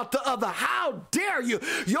pray about the other? How dare you?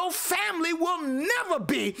 Your family will never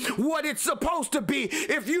be what it's supposed to be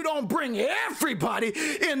if you don't bring everybody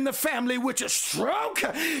in the family with your stroke.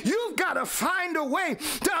 You've got to find a way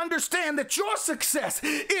to understand that your success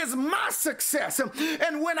is my success.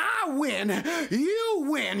 And when I win, you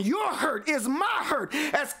win. Your hurt is my hurt.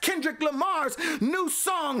 As Kendrick Lamar's new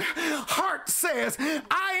song, Heart, says,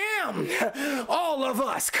 I am all of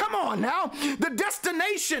us. Come on now. The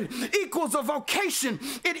destination equals a vocation.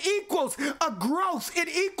 It equals a growth. It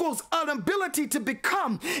equals an ability to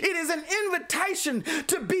become. It is an invitation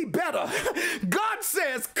to be better. God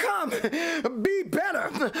says, come, be better.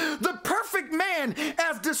 The perfect man,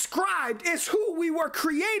 as described, is who we were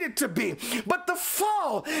created to be. But the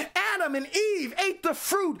fall, Adam and Eve ate the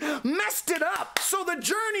fruit, messed it up. So the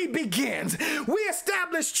journey begins. We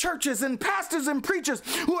establish churches and pastors and preachers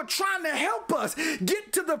who are trying to help us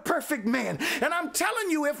get to the perfect man. And I'm telling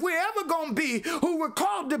you, if we're ever going to be who we're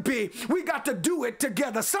called to be, we got to do it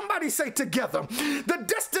together. Somebody say together. The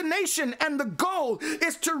destination and the goal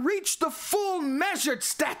is to reach the full measured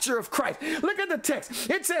stature of Christ. Look at the text.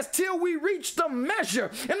 It says, till we reach the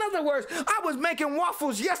measure. In other words, I was making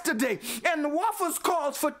waffles yesterday, and the waffles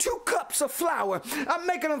calls for 2 cups of flour. I'm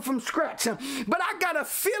making them from scratch, but I got to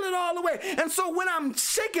feel it all the way. And so when I'm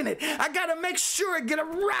shaking it, I got to make sure it get it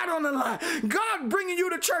right on the line. God bringing you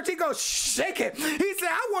to church, he goes, shake it. He said,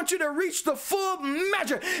 I want you to reach the full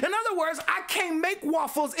measure. In other words, I can't make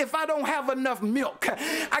waffles if I don't have enough milk.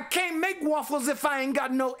 I can't make waffles if I ain't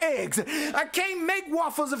got no eggs. I can't make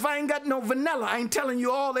waffles if I ain't got no vanilla. I ain't telling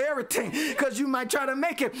you all everything because you might try to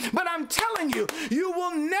make it. But I'm telling you, you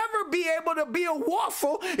will never be able to be a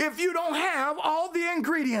waffle if you don't have all the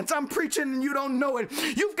ingredients. I'm preaching and you don't know it.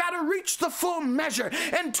 You've got to reach the full measure.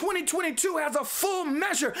 And 2022 has a full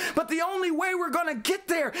measure. But the only way we're going to get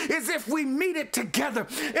there is if we meet it together.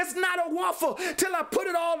 It's not a waffle till I put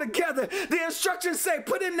it all together. The instructions say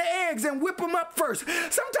put in the eggs and whip them up first.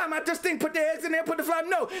 Sometimes I just think put the eggs in there, put the flour.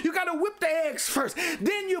 No, you got to whip the eggs first.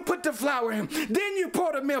 Then you put the flour in. Then you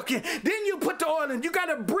pour the milk in. Then you put the oil in. You got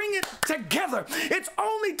to bring it together. It's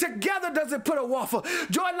only together does it put a waffle.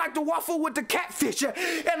 Joy like the waffle with the catfish.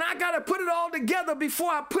 And I got to put it all together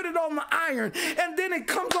before I put it on the iron. And then it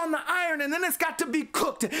comes on the iron, and then it's got to be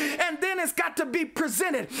cooked. And then it's got to be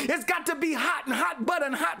presented. It's got to be hot and hot butter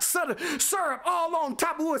and hot syrup all on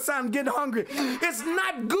top of it. I'm getting hungry. It's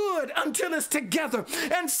not good until it's together.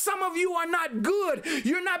 And some of you are not good.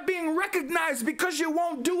 You're not being recognized because you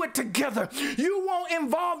won't do it together. You won't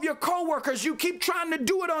involve your coworkers. You keep trying to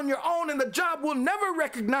do it on your own, and the job will never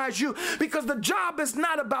recognize you because the job is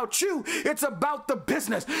not about you. It's about the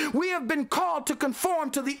business. We have been called to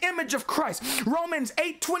conform to the image of Christ. Romans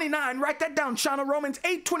 8:29, write that down, Shauna. Romans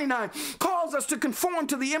 8:29 calls us to conform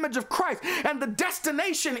to the image of Christ, and the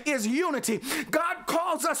destination is unity. God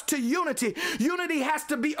calls us to unity. Unity has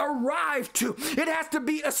to be arrived to. It has to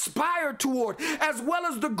be aspired toward, as well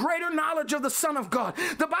as the greater knowledge of the Son of God.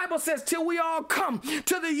 The Bible says till we all come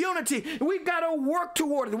to the unity, we've got to work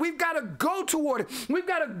toward it. We've got to go toward it. We've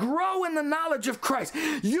got to grow in the knowledge of Christ.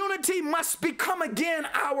 Unity must become again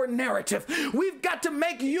our narrative. We've got to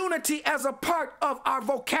make unity as a part of our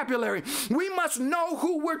vocabulary. We must know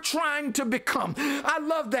who we're trying to become. I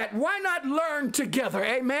love that. Why not learn together?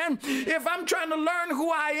 Amen. If I'm trying to learn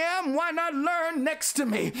who I am, why not learn next to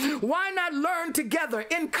me? Why not learn together?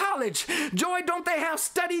 In college, Joy, don't they have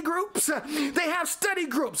study groups? They have study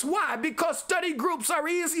groups. Why? Because study groups are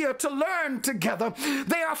easier to learn together.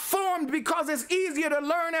 They are formed because it's easier to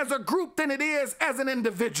learn as a group than it is as an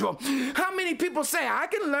individual. How many people say, I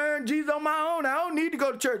can learn Jesus on my own. I don't need to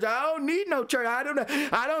go to church. I don't need no church.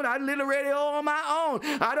 I live radio on my own.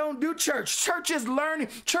 I don't do church. Church is learning.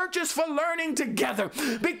 Church is for learning together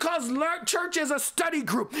because church is a study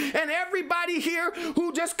group. And everybody here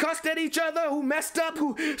who just cussed at each other, who messed up,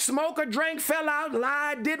 who smoked or drank, fell out,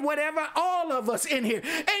 lied, did whatever, all of us in here.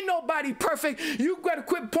 Ain't nobody perfect. You got to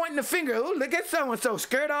quit pointing the finger. Oh, look at so-and-so,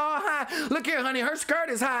 skirt all high. Look here, honey, her skirt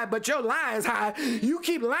is high, but your lie is high. You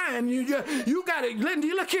keep lying. You got to,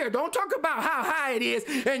 Lindy, look here. Don't talk about how high it is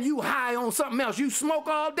and you high on something else. You smoke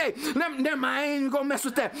all day. Never mind, I ain't even going to mess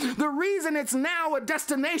with that. The reason it's now a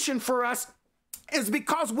destination for us is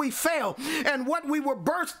because we fell, and what we were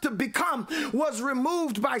birthed to become was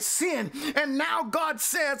removed by sin. And now God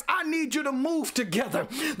says, I need you to move together.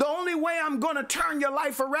 The only way I'm going to turn your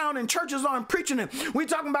life around, and churches aren't preaching it. We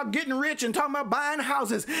talking about getting rich and talking about buying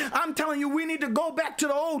houses. I'm telling you, we need to go back to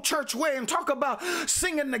the old church way and talk about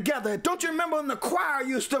singing together. Don't you remember when the choir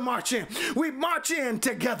used to march in? We march in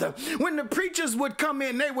together. When the preachers would come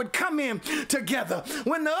in, they would come in together.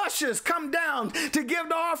 When the ushers come down to give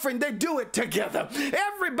the offering, they do it together.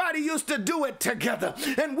 Everybody used to do it together,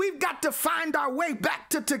 and we've got to find our way back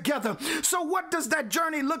to together. So what does that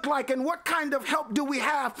journey look like, and what kind of help do we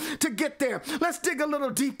have to get there? Let's dig a little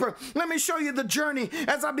deeper. Let me show you the journey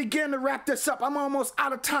as I begin to wrap this up. I'm almost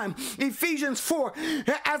out of time. Ephesians 4.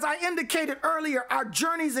 As I indicated earlier, our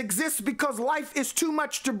journeys exist because life is too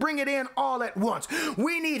much to bring it in all at once.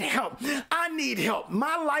 We need help. I need help.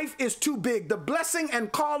 My life is too big. The blessing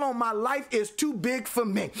and call on my life is too big for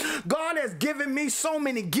me. God has given me so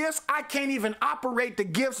many gifts, I can't even operate the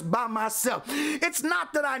gifts by myself. It's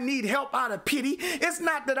not that I need help out of pity. It's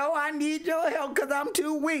not that, oh, I need your help because I'm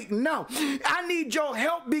too weak. No, I need your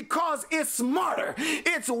help because it's smarter.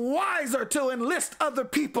 It's wiser to enlist other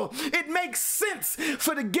people. It makes sense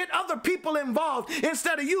to get other people involved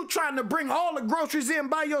instead of you trying to bring all the groceries in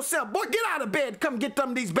by yourself. Boy, get out of bed. Come get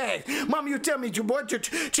some of these bags. Mama, you tell me, boy,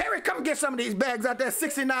 Cherry, come get some of these bags out that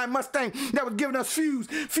 69 Mustang that was giving us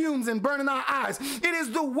fumes and burning our eyes. It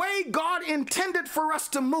is the way God intended for us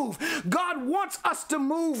to move. God wants us to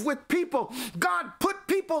move with people. God put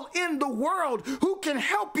people in the world who can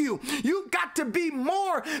help you. You've got to be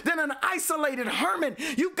more than an isolated hermit.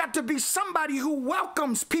 You've got to be somebody who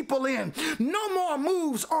welcomes people in. No more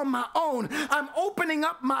moves on my own. I'm opening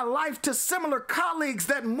up my life to similar colleagues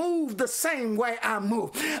that move the same way I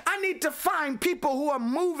move. I need to find people who are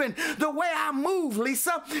moving the way I move,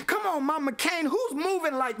 Lisa. Come on, Mama McCain, who's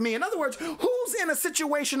moving like me? In other words, who's in a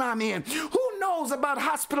situation I'm in? Who knows about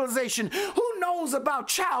hospitalization? Who knows about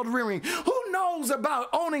child rearing? Who knows about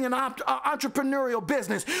owning an entrepreneurial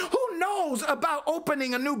business? Who knows about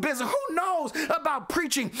opening a new business? Who knows about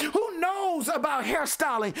preaching? Who knows about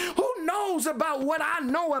hairstyling? Who knows about what I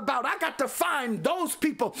know about? I got to find those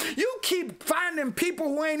people. You keep finding people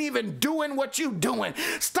who ain't even doing what you doing.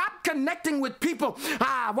 Stop connecting with people.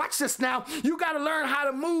 Watch this now. You got to learn how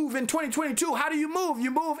to move in 2022. How do you move?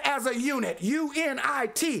 You move as a unit.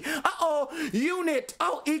 U-N-I-T. Unit.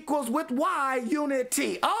 Equals with Y,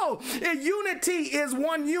 unity. Unity is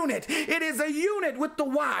one unit. It is a unit with the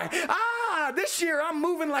Y. This year I'm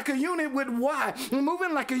moving like a unit with Y. I'm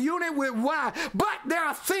moving like a unit with Y. But there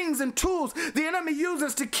are things and tools the enemy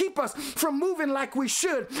uses to keep us from moving like we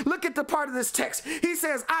should. Look at the part of this text. He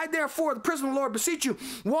says, I therefore, the prisoner of the Lord, beseech you,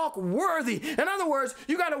 walk worthy. In other words,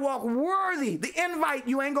 you got to walk worthy. The invite,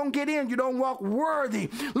 you ain't going to get in. You don't walk worthy.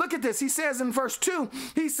 Look at this. He says in verse 2,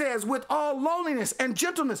 he says, with all lowliness and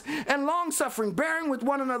gentleness and long suffering, bearing with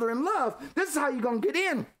one another in love. This is how you're going to get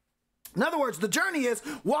in. In other words, the journey is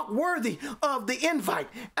walk worthy of the invite.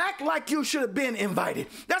 Act like you should have been invited.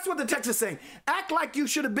 That's what the text is saying. Act like you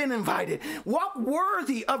should have been invited. Walk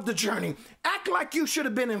worthy of the journey. Act like you should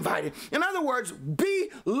have been invited. In other words, be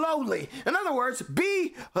lowly. In other words,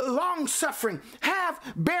 be long-suffering. Have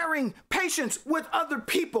bearing patience with other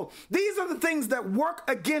people. These are the things that work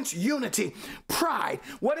against unity. Pride.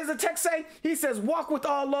 What does the text say? He says, walk with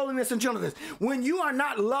all lowliness and gentleness. When you are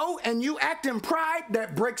not low and you act in pride,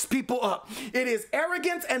 that breaks people up. It is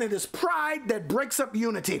arrogance and it is pride that breaks up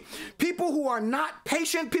unity. People who are not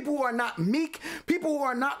patient, people who are not meek, people who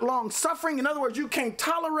are not long suffering. In other words, you can't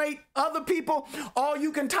tolerate other people. All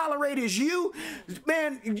you can tolerate is you.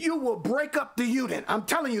 Man, you will break up the unit. I'm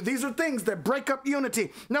telling you, these are things that break up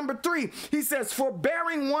unity. Number 3, he says,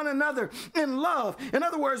 forbearing one another in love. In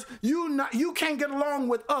other words, you can't get along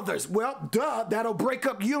with others. Well, that'll break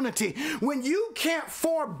up unity. When you can't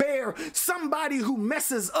forbear somebody who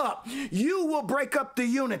messes up, you will break up the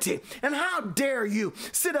unity. And how dare you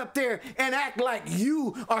sit up there and act like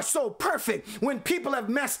you are so perfect when people have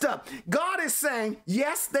messed up? God is saying,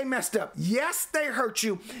 yes, they messed up. Yes, they hurt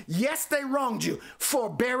you. Yes, they wronged you.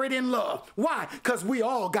 Forbear it in love. Why? Because we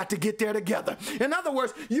all got to get there together. In other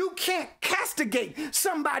words, you can't can't castigate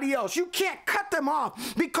somebody else. You can't cut them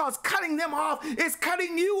off, because cutting them off is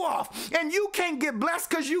cutting you off. And you can't get blessed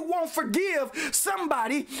because you won't forgive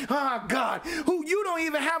somebody, oh God, who you don't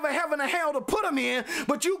even have a heaven or hell to put them in,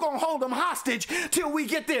 but you gonna hold them hostage till we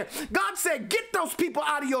get there. God said, get those people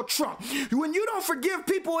out of your trunk. When you don't forgive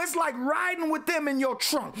people, it's like riding with them in your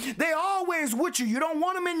trunk. They always with you. You don't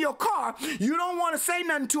want them in your car. You don't want to say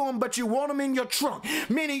nothing to them, but you want them in your trunk.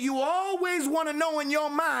 Meaning you always want to know in your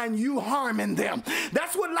mind you harming them.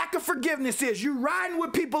 That's what lack of forgiveness is. You riding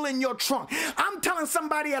with people in your trunk. I'm telling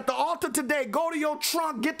somebody at the altar today, go to your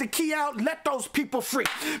trunk, get the key out, let those people free.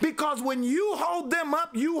 Because when you hold them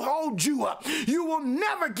up, you hold you up. You will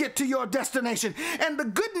never get to your destination. And the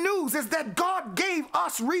good news is that God gave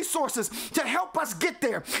us resources to help us get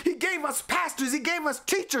there. He gave us pastors. He gave us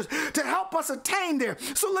teachers to help us attain there.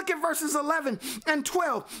 So look at verses 11 and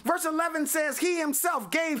 12. Verse 11 says, he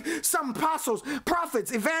himself gave some apostles,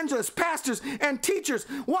 prophets, evangelists, pastors, and teachers.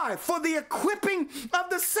 Why? For the equipping of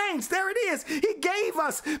the saints. There it is. He gave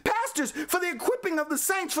us pastors for the equipping of the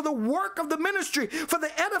saints, for the work of the ministry, for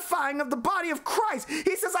the edifying of the body of Christ.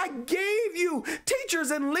 He says, I gave you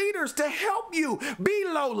teachers and leaders to help you be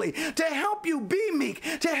lowly, to help you be meek,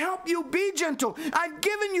 to help you be gentle. I've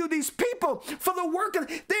given you these people for the work of,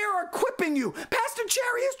 they are equipping you. Pastor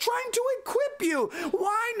Cherry is trying to equip you.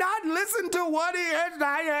 Why not listen to what he is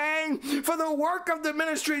saying? For the work of the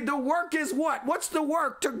ministry, the work is what? What's the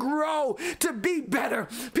work? To grow, to be better.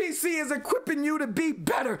 PC is equipping you to be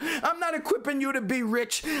better. I'm not equipping you to be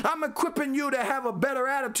rich. I'm equipping you to have a better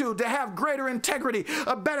attitude, to have greater integrity,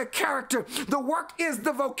 a better character. The work is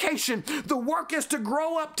the vocation. The work is to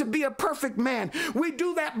grow up to be a perfect man. We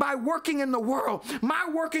do that by working in the world. My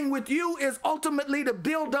working with you is ultimately to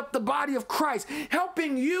build up the body of Christ.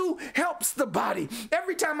 Helping you helps the body.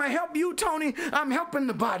 Every time I help you, Tony, I'm helping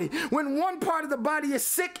the body. When one part of the body is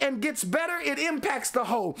sick and gets better, it impacts the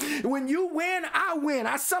whole. When you win, I win.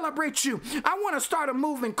 I celebrate you. I want to start a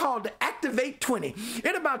movement called the Activate 20.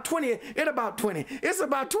 It's about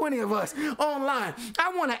 20 of us online.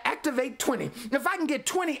 I want to activate 20. If I can get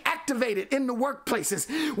 20 activated in the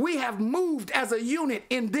workplaces, we have moved as a unit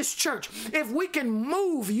in this church. If we can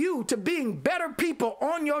move you to being better people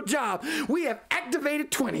on your job, we have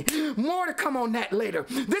activated 20. More to come on that later.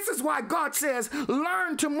 This is why God says,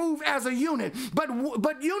 learn to move as a unit.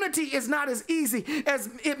 But unity is not as easy as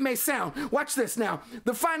it may sound. Watch this now.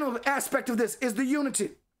 The final aspect of this is the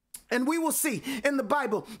unity. And we will see in the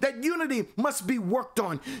Bible that unity must be worked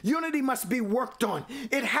on. Unity must be worked on.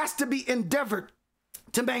 It has to be endeavored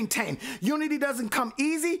to maintain. Unity doesn't come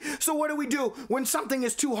easy. So what do we do when something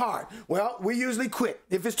is too hard? Well, we usually quit.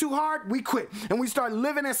 If it's too hard, we quit. And we start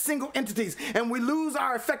living as single entities. And we lose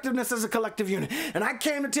our effectiveness as a collective unit. And I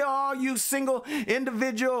came to tell all you single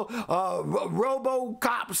individual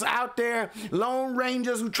robo-cops out there, lone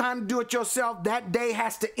rangers who trying to do it yourself, that day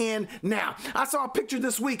has to end now. I saw a picture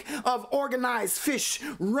this week of organized fish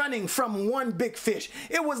running from one big fish.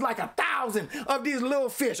 It was like 1,000 of these little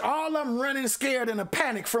fish, all of them running scared in a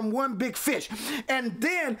panic from one big fish. And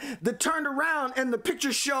then they turned around and the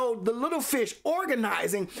picture showed the little fish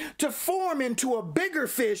organizing to form into a bigger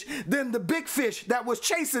fish than the big fish that was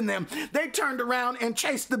chasing them. They turned around and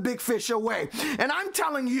chased the big fish away. And I'm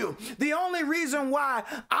telling you, the only reason why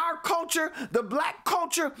our culture, the black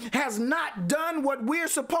culture, has not done what we're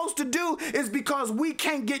supposed to do is because we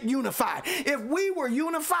can't get unified. If we were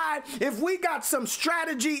unified, if we got some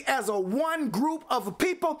strategy as a one group of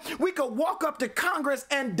people, we could walk up to Congress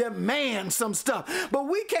and demand some stuff. But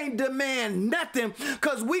we can't demand nothing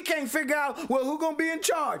because we can't figure out, well, who's going to be in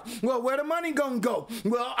charge? Well, where the money going to go?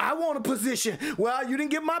 Well, I want a position. Well, you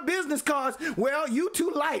didn't get my business cards. Well, you too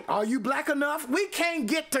light. Are you black enough? We can't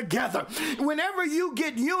get together. Whenever you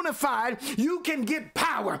get unified, you can get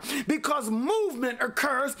power because movement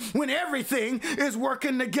occurs when everything is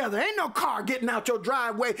working together. Ain't no car getting out your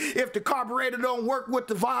driveway if the carburetor don't work with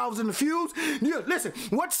the valves and the fuse. Listen,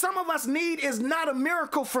 what some of us need is not a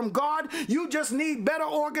miracle from God. You just need better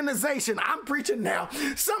organization. I'm preaching now.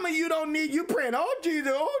 Some of you don't need, you praying, oh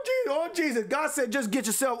Jesus, oh Jesus, oh Jesus. God said just get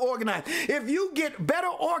yourself organized. If you get better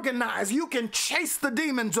organized, you can chase the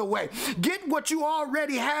demons away. Get what you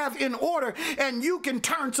already have in order and you can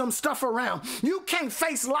turn some stuff around. You can't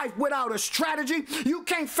face life without a strategy. You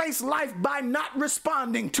can't face life by not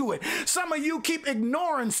responding to it. Some of you keep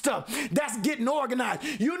ignoring stuff that's getting organized.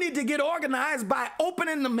 You need to get organized by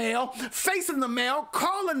opening the mail, facing the mail,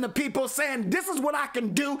 calling the people, saying, this is what I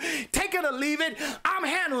can do. Take it or leave it. I'm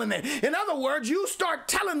handling it. In other words, you start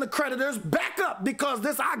telling the creditors, back up, because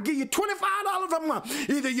this, I'll give you $25 a month.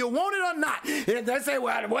 Either you want it or not. If they say,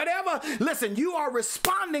 well, whatever. Listen, you are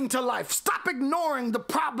responding to life. Stop ignoring the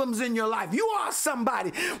problems in your life. You are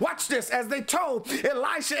somebody. Watch this. As they told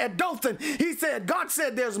Elisha at Dothan, he said, God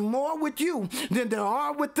said there's more with you than there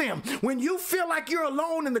are with them. When you feel like you're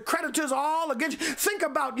alone and the creditors are all against you, think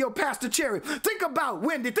about your Pastor Cherry. Think about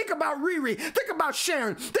Wendy. Think about Riri. Think about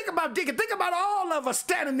Sharon. Think about Deacon. Think about all of us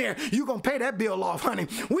standing there. You're going to pay that bill off, honey.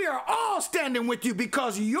 We are all standing with you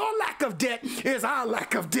because your lack of debt is our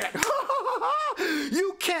lack of debt.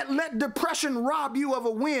 You can't let depression rob you of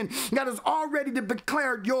a win that is already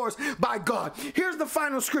declared yours by God. Here's the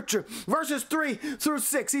final scripture, verses 3 through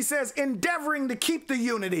 6. He says, endeavoring to keep the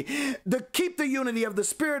unity of the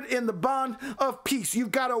Spirit in the bond of peace.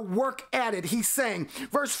 You've got to work at it, he's saying.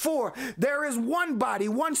 Verse 4, there is one body,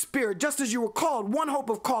 one Spirit, just as you were called, one hope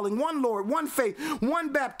of calling, one Lord, one faith,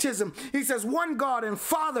 one baptism. He says, one God and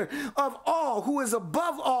Father of all, who is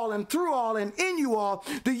above all and through all and in you all.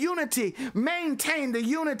 The unity, maintain the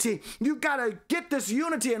unity. You've got to get this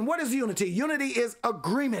unity. And what is unity? Unity is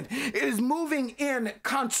agreement. It is moving in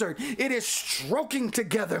concert. It is stroking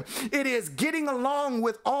together. It is getting along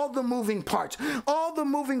with all the moving parts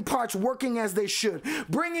working as they should,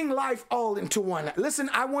 bringing life all into one. Listen,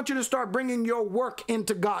 I want you to start bringing your work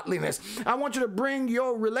into godliness. I want you to bring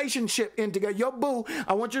your relationship into your boo.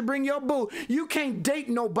 I want you to bring your boo. You can't date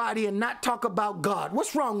nobody and not talk about God.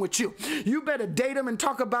 What's wrong with you? You better date him and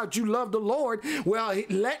talk about you love the Lord. Well,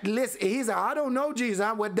 listen, he's like, I don't know, Jesus.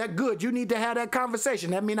 I wasn't that good. You need to have that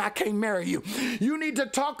conversation. That means I can't marry you. You need to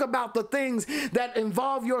talk about the things that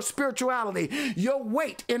involve your spirituality. Your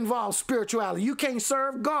weight involves spirituality. You can't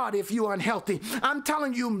serve God if you're unhealthy. I'm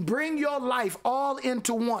telling you, bring your life all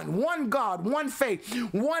into one. One God, one faith,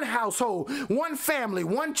 one household, one family,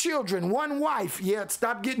 one children, one wife. Yeah,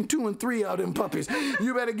 stop getting 2 and 3 of them puppies.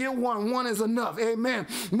 You better get one. One is enough. Amen.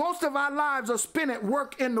 Most of our lives are spent at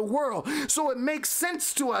work in the world, so it makes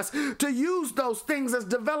sense to us to use those things as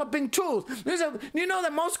developing tools. You know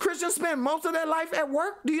that most Christians spend most of their life at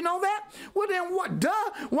work? Do you know that? Well, then what? Duh.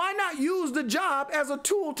 Why not use the job as a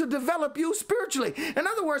tool to develop you spiritually? In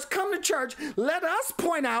other words, come to church, let us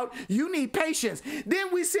point out you need patience.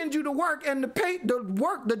 Then we send you to work, and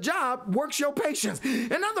the job works your patience.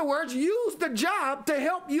 In other words, use the job to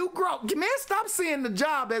help you grow. Man, stop seeing the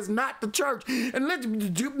job as not the church. And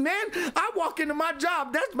man, I walk into my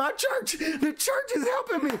job, that's my church. The church is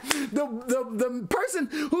helping me. The person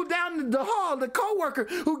who down the hall, the coworker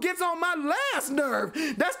who gets on my last nerve,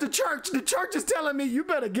 that's the church. The church is telling me, you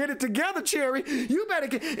better get it together, Cherry. You better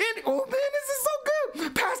get in. Oh man, this is so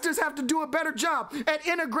good. Pastors have to do a better job at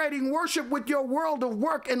integrating worship with your world of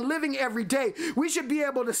work and living every day. We should be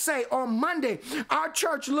able to say on Monday, our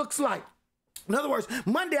church looks like. In other words,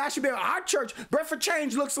 Monday, I should be able, our church, Bread for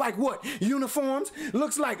Change looks like what? Uniforms,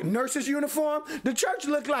 looks like nurses' uniform. The church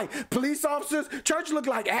look like police officers. Church look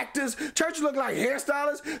like actors. Church look like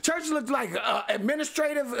hairstylists. Church looks like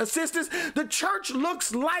administrative assistants. The church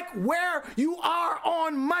looks like where you are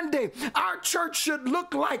on Monday. Our church should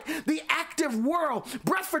look like the active world.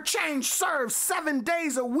 Bread for Change serves 7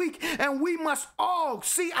 days a week, and we must all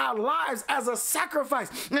see our lives as a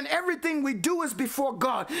sacrifice, and everything we do is before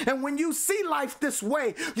God. And when you see life this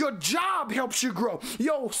way, your job helps you grow,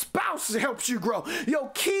 your spouse helps you grow, your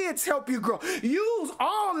kids help you grow. Use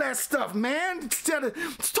all that stuff, man. Instead of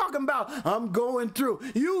talking about I'm going through,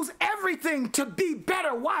 use everything to be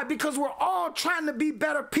better. Why? Because we're all trying to be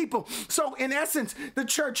better people. So in essence, the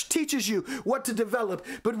church teaches you what to develop,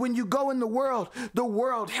 but when you go in the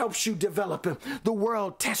world helps you develop it. The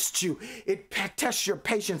world tests you. It tests your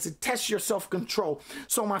patience. It tests your self-control.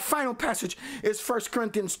 So my final passage is 1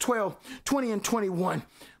 Corinthians 12, 20 and 21.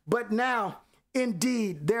 But now,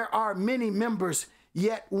 indeed, there are many members,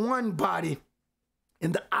 yet one body.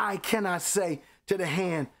 And the eye cannot say to the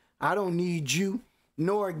hand, I don't need you,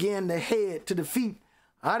 nor again the head to the feet,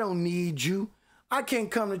 I don't need you. I can't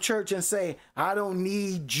come to church and say, I don't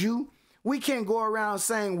need you. We can't go around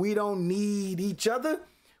saying we don't need each other.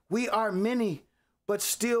 We are many, but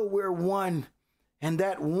still we're one. And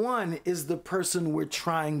that one is the person we're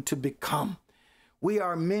trying to become. We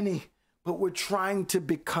are many, but we're trying to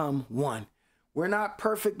become one. We're not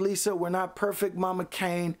perfect, Lisa. We're not perfect, Mama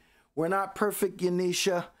Kane. We're not perfect,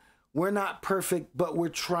 Yanisha. We're not perfect, but we're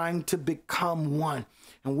trying to become one.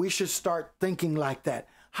 And we should start thinking like that.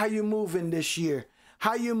 How you moving this year?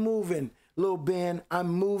 How you moving, Lil Ben? I'm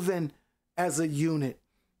moving as a unit.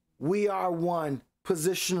 We are one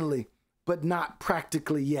positionally, but not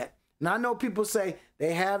practically yet. Now, I know people say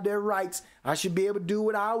they have their rights. I should be able to do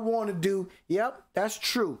what I want to do. Yep, that's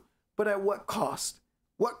true. But at what cost?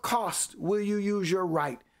 What cost will you use your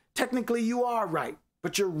right? Technically, you are right,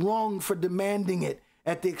 but you're wrong for demanding it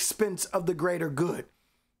at the expense of the greater good.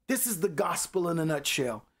 This is the gospel in a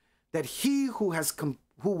nutshell, that he who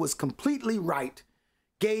was completely right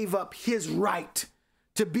gave up his right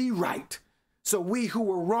to be right, so we who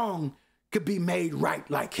were wrong could be made right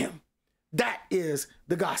like him. That is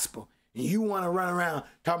the gospel. And you want to run around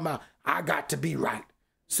talking about, I got to be right.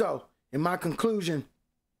 So in my conclusion,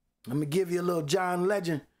 I'm going to give you a little John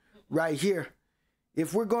Legend right here.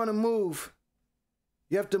 If we're going to move,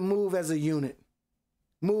 you have to move as a unit,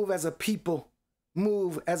 move as a people,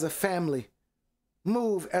 move as a family,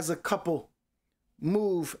 move as a couple,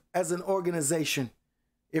 move as an organization.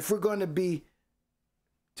 If we're going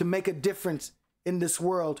to make a difference in this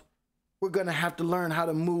world, we're going to have to learn how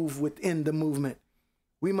to move within the movement.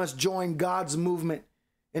 We must join God's movement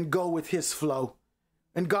and go with his flow.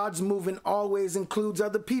 And God's movement always includes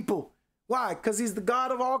other people. Why? Because he's the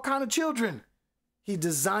God of all kind of children. He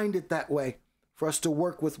designed it that way for us to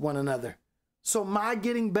work with one another. So my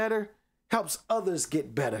getting better helps others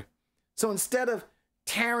get better. So instead of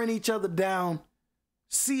tearing each other down,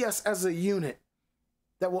 see us as a unit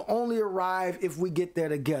that will only arrive if we get there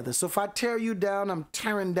together. So if I tear you down, I'm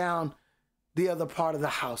tearing down the other part of the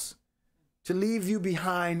house. To leave you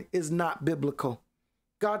behind is not biblical.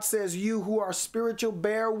 God says, you who are spiritual,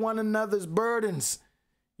 bear one another's burdens.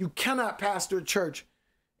 You cannot pastor a church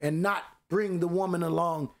and not bring the woman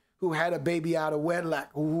along who had a baby out of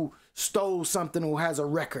wedlock, who stole something, who has a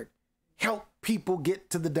record. Help people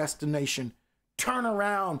get to the destination. Turn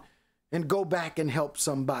around and go back and help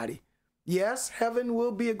somebody. Yes, heaven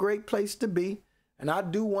will be a great place to be, and I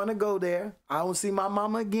do want to go there. I want to see my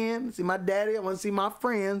mama again, see my daddy, I want to see my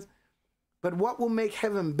friends. But what will make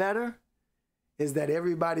heaven better is that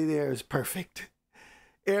everybody there is perfect.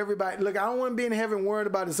 Everybody, look, I don't want to be in heaven worried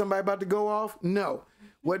about is somebody about to go off. No.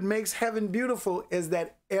 What makes heaven beautiful is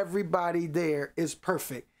that everybody there is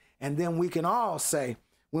perfect. And then we can all say,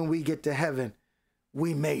 when we get to heaven,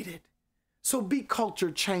 we made it. So be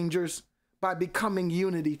culture changers by becoming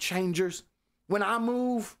unity changers. When I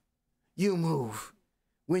move, you move.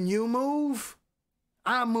 When you move,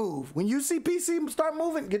 I move. When you see PC start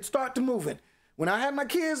moving, start to moving. When I have my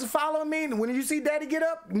kids following me, and when you see daddy get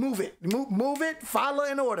up, move it. Move it, follow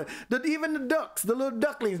in order. Even the ducks, the little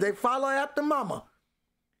ducklings, they follow after mama.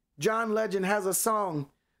 John Legend has a song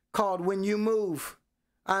called When You Move,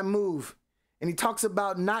 I Move. And he talks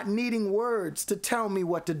about not needing words to tell me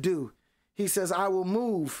what to do. He says, I will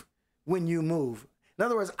move when you move. In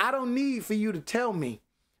other words, I don't need for you to tell me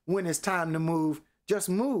when it's time to move. Just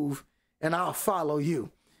move and I'll follow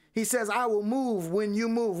you. He says, I will move when you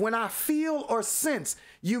move. When I feel or sense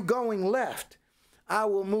you going left, I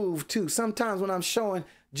will move too. Sometimes when I'm showing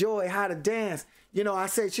Joy how to dance, you know, I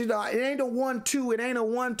say, it ain't a 1-2, it ain't a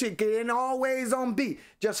 1-2, it ain't always on beat.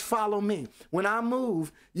 Just follow me. When I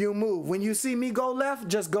move, you move. When you see me go left,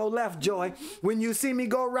 just go left, Joy. When you see me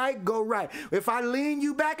go right, go right. If I lean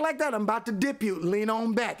you back like that, I'm about to dip you. Lean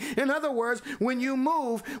on back. In other words, when you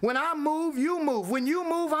move, when I move, you move. When you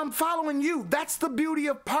move, I'm following you. That's the beauty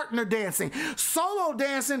of partner dancing. Solo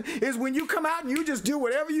dancing is when you come out and you just do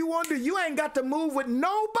whatever you want to do. You ain't got to move with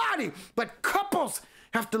nobody, but couples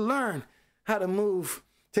have to learn how to move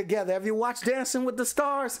together. Have you watched Dancing with the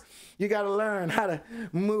Stars? You got to learn how to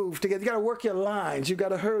move together. You got to work your lines. You got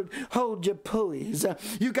to hold your poise.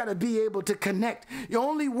 You got to be able to connect. You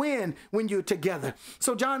only win when you're together.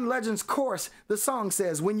 So John Legend's chorus, the song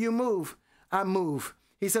says, when you move, I move.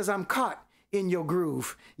 He says, I'm caught in your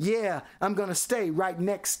groove. Yeah, I'm going to stay right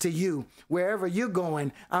next to you. Wherever you're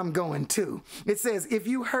going, I'm going too. It says, if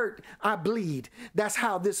you hurt, I bleed. That's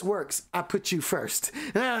how this works. I put you first.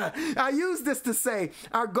 I use this to say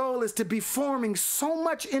our goal is to be forming so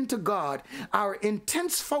much into God, our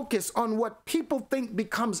intense focus on what people think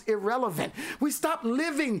becomes irrelevant. We stop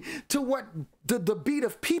living to what the beat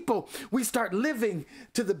of people. We start living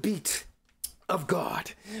to the beat of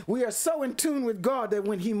God. We are so in tune with God that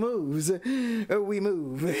when he moves, we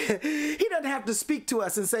move. He doesn't have to speak to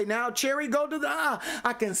us and say, now, Cherry, go to the,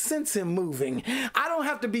 I can sense him moving. I don't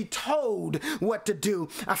have to be told what to do.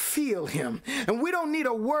 I feel him. And we don't need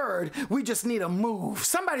a word. We just need a move.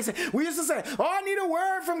 Somebody said, we used to say, oh, I need a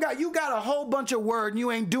word from God. You got a whole bunch of word and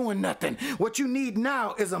you ain't doing nothing. What you need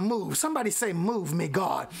now is a move. Somebody say, move me,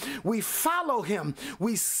 God. We follow him.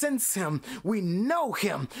 We sense him. We know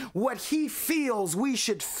him. What he feels feels, we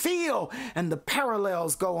should feel, and the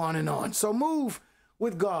parallels go on and on. So move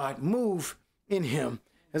with God, move in him.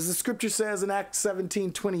 As the scripture says in Acts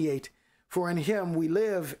 17:28, for in him we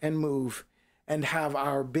live and move and have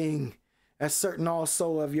our being, as certain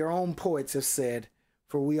also of your own poets have said,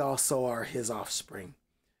 for we also are his offspring.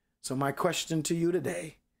 So my question to you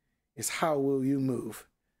today is, how will you move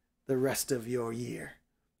the rest of your year?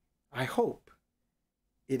 I hope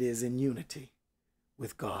it is in unity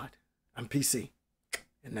with God. I'm PC,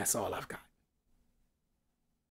 and that's all I've got.